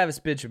wrong with Travis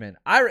Benjamin.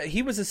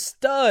 He was a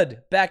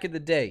stud back in the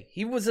day.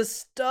 He was a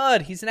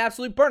stud. He's an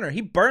absolute burner.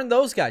 He burned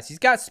those guys. He's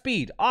got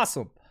speed.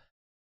 Awesome.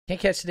 Can't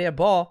catch the damn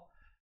ball.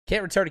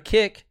 Can't return a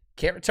kick.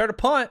 Can't return a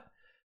punt.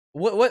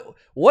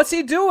 What's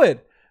he doing?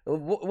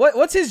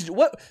 What's his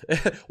what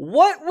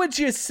would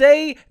you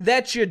say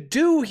that you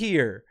do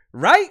here,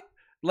 right?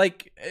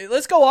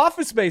 Let's go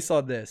Office Space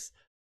on this.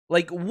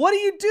 What do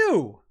you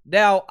do?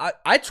 Now,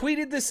 I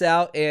tweeted this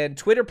out, and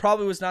Twitter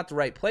probably was not the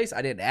right place.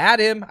 I didn't add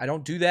him. I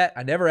don't do that.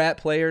 I never add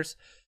players.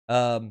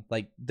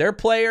 They're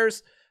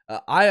players.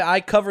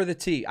 I cover the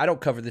team. I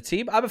don't cover the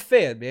team. I'm a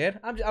fan,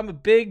 man. I'm a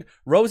big,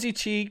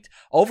 rosy-cheeked,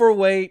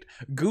 overweight,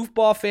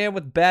 goofball fan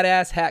with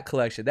badass hat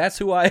collection. That's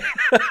who I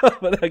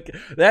am.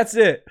 That's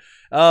it.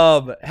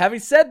 Having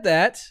said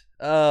that,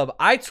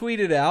 I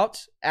tweeted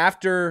out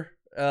after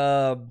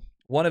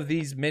one of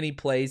these mini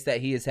plays that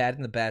he has had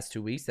in the past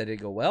 2 weeks that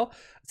didn't go well.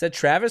 I said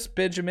Travis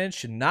Benjamin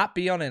should not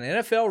be on an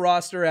NFL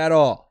roster at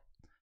all.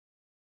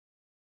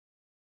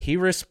 He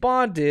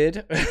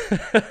responded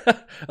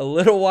a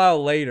little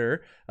while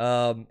later,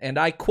 and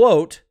I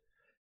quote,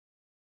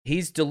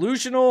 "He's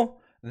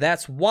delusional.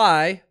 That's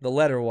why, the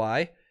letter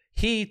Y,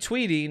 he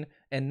tweeting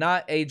and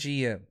not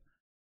AGM.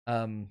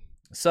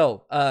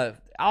 So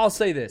I'll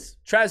say this.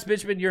 Travis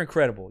Benjamin, you're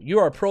incredible. You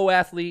are a pro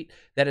athlete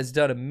that has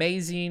done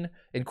amazing,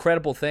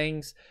 incredible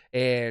things.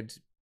 And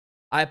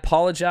I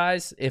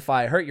apologize if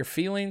I hurt your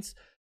feelings.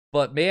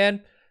 But,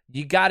 man,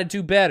 you got to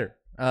do better.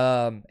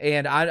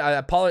 And I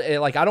apologize.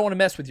 Like, I don't want to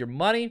mess with your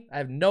money. I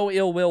have no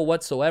ill will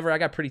whatsoever. I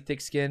got pretty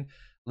thick skin,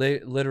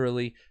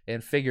 literally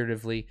and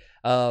figuratively.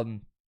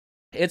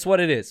 It's what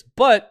it is.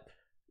 But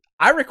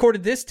I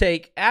recorded this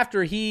take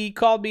after he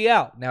called me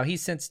out. Now,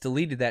 he's since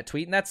deleted that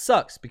tweet, and that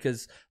sucks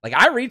because, like,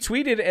 I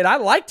retweeted and I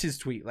liked his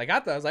tweet. Like, I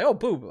was like, oh,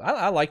 boo,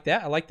 I like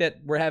that. I like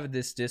that we're having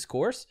this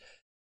discourse.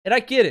 And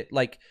I get it.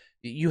 Like,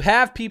 you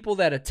have people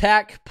that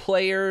attack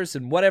players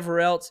and whatever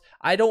else.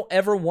 I don't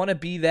ever want to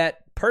be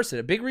that person.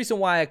 A big reason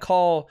why I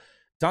call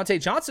Dante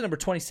Johnson number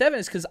 27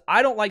 is because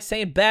I don't like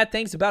saying bad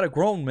things about a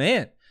grown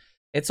man.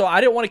 And so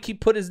I didn't want to keep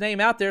putting his name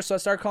out there, so I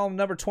started calling him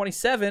number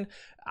 27.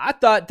 I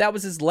thought that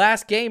was his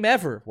last game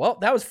ever. Well,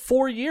 that was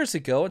 4 years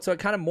ago, and so it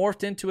kind of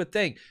morphed into a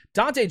thing.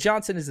 Dante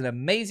Johnson is an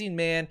amazing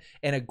man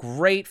and a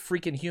great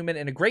freaking human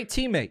and a great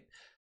teammate.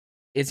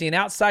 Is he an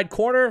outside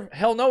corner?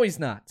 Hell no, he's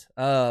not.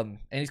 And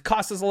he's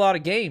cost us a lot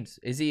of games.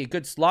 Is he a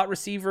good slot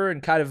receiver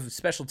and kind of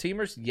special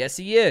teamers? Yes,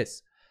 he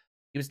is.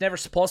 He was never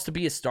supposed to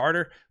be a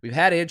starter. We've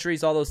had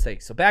injuries, all those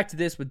things. So back to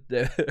this with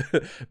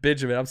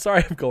Benjamin. I'm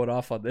sorry I'm going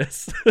off on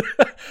this.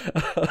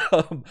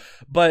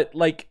 But,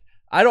 like,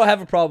 I don't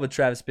have a problem with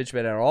Travis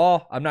Benjamin at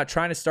all. I'm not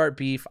trying to start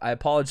beef. I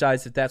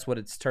apologize if that's what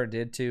it's turned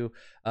into.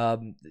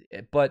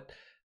 But,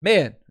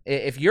 man,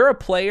 if you're a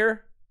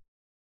player,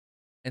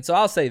 and so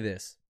I'll say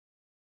this.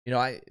 You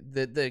know,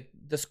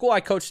 the school I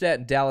coached at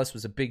in Dallas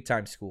was a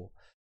big-time school.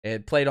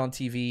 It played on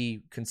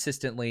TV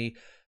consistently.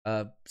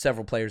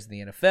 Several players in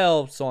the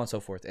NFL, so on and so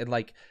forth. And,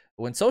 like,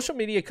 when social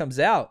media comes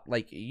out,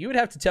 like, you would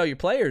have to tell your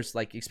players,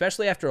 like,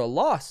 especially after a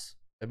loss.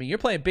 I mean, you're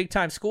playing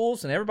big-time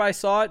schools, and everybody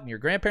saw it, and your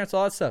grandparents,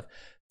 all that stuff.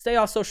 Stay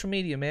off social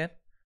media, man.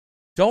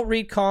 Don't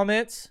read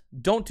comments.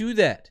 Don't do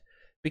that.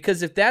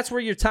 Because if that's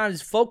where your time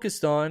is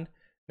focused on,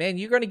 man,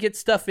 you're going to get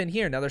stuff in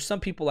here. Now, there's some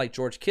people like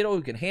George Kittle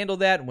who can handle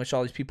that and wish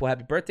all these people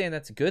happy birthday, and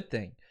that's a good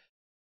thing.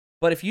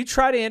 But if you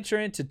try to enter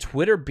into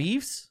Twitter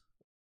beefs,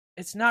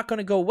 it's not going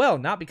to go well.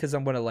 Not because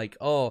I'm going to, like,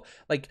 oh,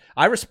 like,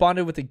 I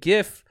responded with a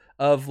gif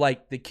of,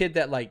 like, the kid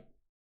that, like,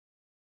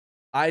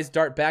 eyes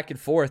dart back and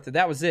forth, and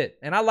that was it.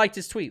 And I liked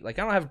his tweet. Like,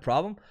 I don't have a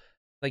problem.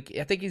 Like,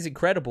 I think he's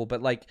incredible,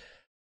 but, like,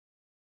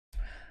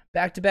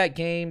 back-to-back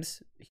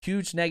games,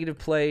 huge negative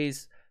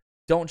plays.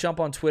 Don't jump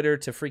on Twitter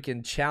to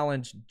freaking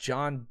challenge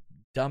John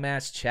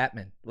dumbass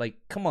Chapman. Like,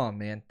 come on,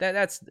 man.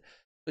 That's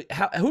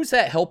who's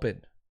that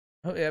helping?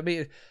 I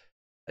mean,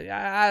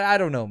 I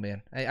don't know,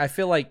 man. I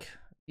feel like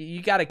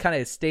you got to kind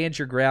of stand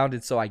your ground,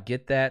 and so I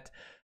get that.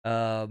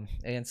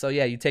 And so,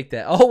 yeah, you take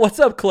that. Oh, what's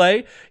up,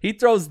 Clay? He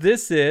throws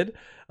this in.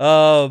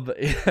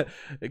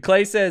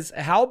 Clay says,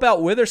 how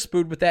about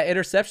Witherspoon with that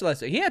interception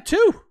last week? He had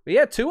two. He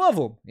had two of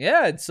them.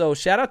 Yeah, and so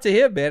shout out to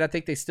him, man. I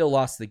think they still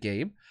lost the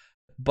game.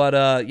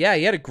 But, yeah,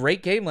 he had a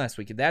great game last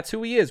week, and that's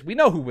who he is. We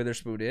know who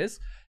Witherspoon is.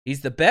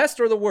 He's the best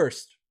or the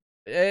worst.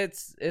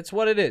 It's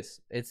what it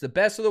is. It's the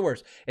best or the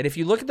worst. And if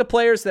you look at the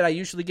players that I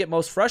usually get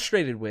most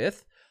frustrated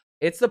with,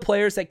 it's the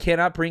players that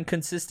cannot bring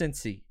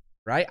consistency,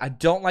 right? I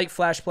don't like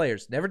flash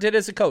players. Never did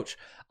as a coach.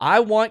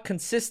 I want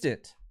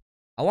consistent.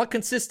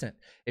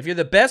 If you're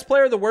the best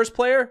player or the worst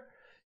player,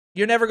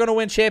 you're never going to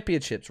win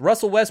championships.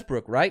 Russell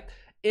Westbrook, right?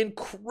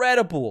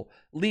 Incredible.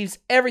 Leaves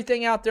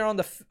everything out there on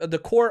the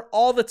court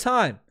all the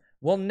time.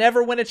 Will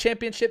never win a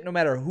championship no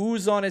matter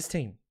who's on his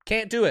team.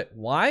 Can't do it.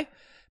 Why?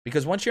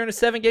 Because once you're in a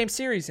 7-game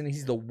series and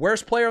he's the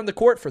worst player on the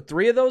court for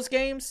 3 of those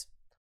games,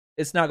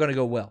 it's not going to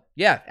go well.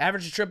 Yeah,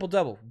 average a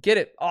triple-double. Get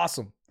it.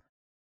 Awesome.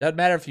 Doesn't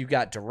matter if you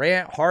got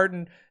Durant,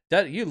 Harden.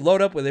 You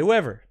load up with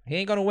whoever. He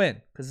ain't going to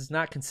win because it's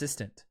not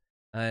consistent.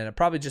 And I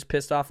probably just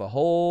pissed off a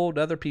whole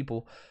other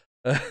people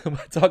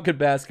talking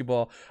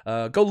basketball.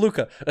 Go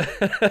Luka.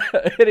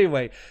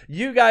 Anyway,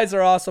 you guys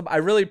are awesome. I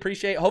really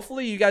appreciate it.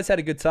 Hopefully you guys had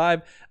a good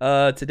time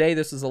today.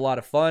 This was a lot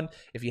of fun.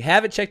 If you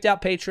haven't checked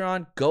out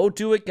Patreon, go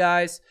do it,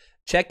 guys.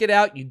 Check it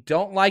out. You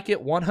don't like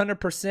it,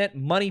 100%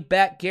 money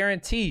back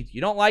guaranteed.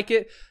 You don't like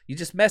it, you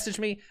just message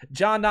me.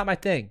 John, not my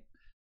thing.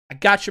 I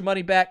got your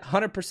money back,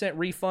 100%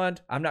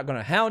 refund. I'm not going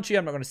to hound you.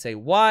 I'm not going to say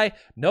why.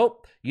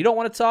 Nope. You don't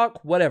want to talk?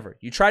 Whatever.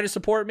 You try to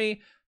support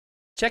me?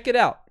 Check it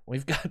out.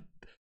 We've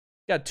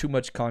got too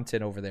much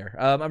content over there.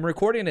 I'm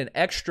recording an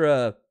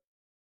extra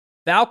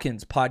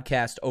Falcons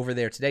podcast over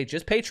there today.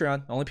 Just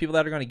Patreon. The only people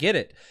that are going to get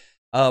it.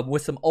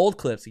 With some old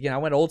clips. Again, I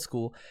went old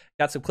school.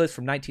 Got some clips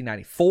from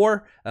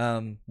 1994.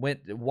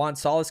 Juan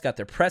Solis got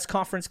their press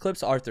conference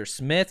clips. Arthur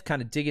Smith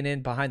kind of digging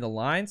in behind the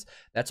lines.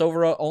 That's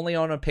over only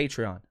on a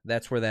Patreon.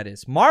 That's where that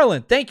is.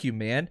 Marlon, thank you,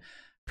 man.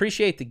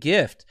 Appreciate the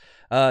gift.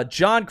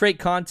 John, great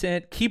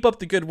content. Keep up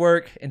the good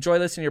work. Enjoy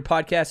listening to your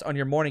podcast on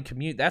your morning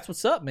commute. That's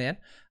what's up, man.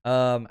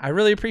 I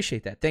really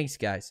appreciate that. Thanks,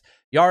 guys.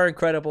 Y'all are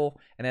incredible.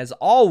 And as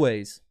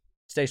always,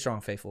 stay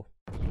strong, faithful.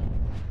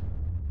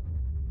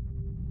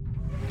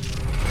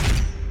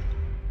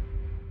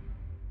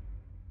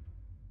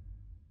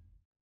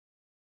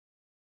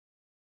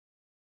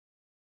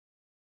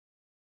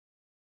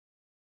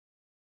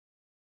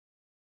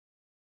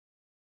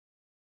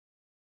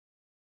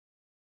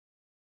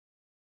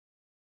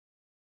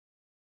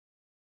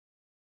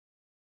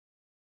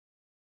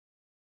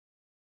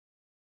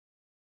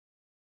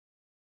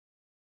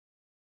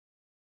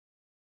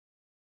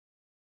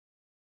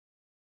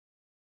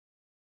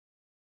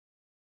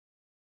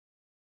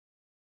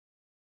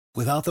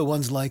 Without the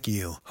ones like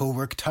you, who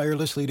work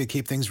tirelessly to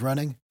keep things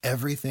running,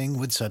 everything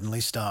would suddenly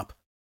stop.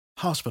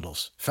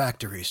 Hospitals,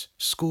 factories,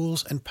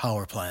 schools, and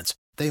power plants,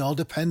 they all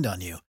depend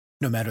on you.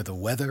 No matter the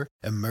weather,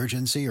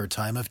 emergency, or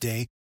time of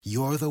day,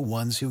 you're the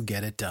ones who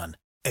get it done.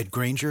 At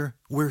Grainger,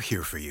 we're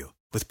here for you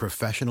with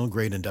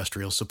professional-grade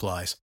industrial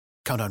supplies.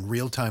 Count on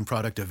real-time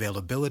product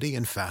availability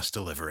and fast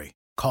delivery.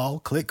 Call,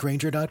 click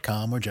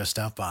Grainger.com, or just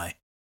stop by.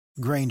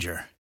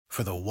 Grainger,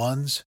 for the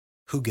ones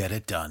who get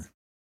it done.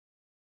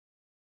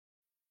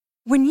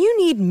 When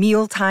you need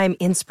mealtime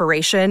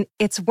inspiration,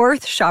 it's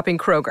worth shopping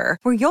Kroger,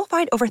 where you'll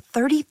find over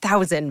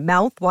 30,000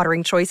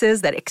 mouth-watering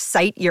choices that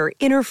excite your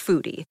inner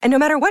foodie. And no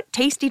matter what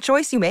tasty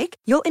choice you make,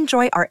 you'll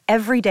enjoy our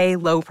everyday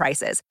low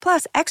prices,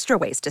 plus extra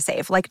ways to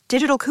save, like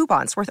digital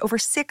coupons worth over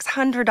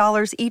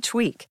 $600 each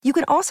week. You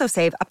can also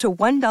save up to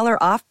 $1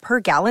 off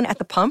per gallon at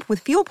the pump with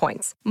fuel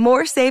points.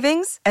 More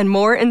savings and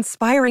more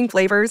inspiring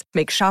flavors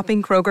make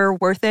shopping Kroger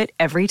worth it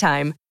every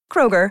time.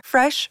 Kroger,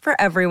 fresh for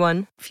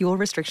everyone. Fuel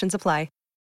restrictions apply.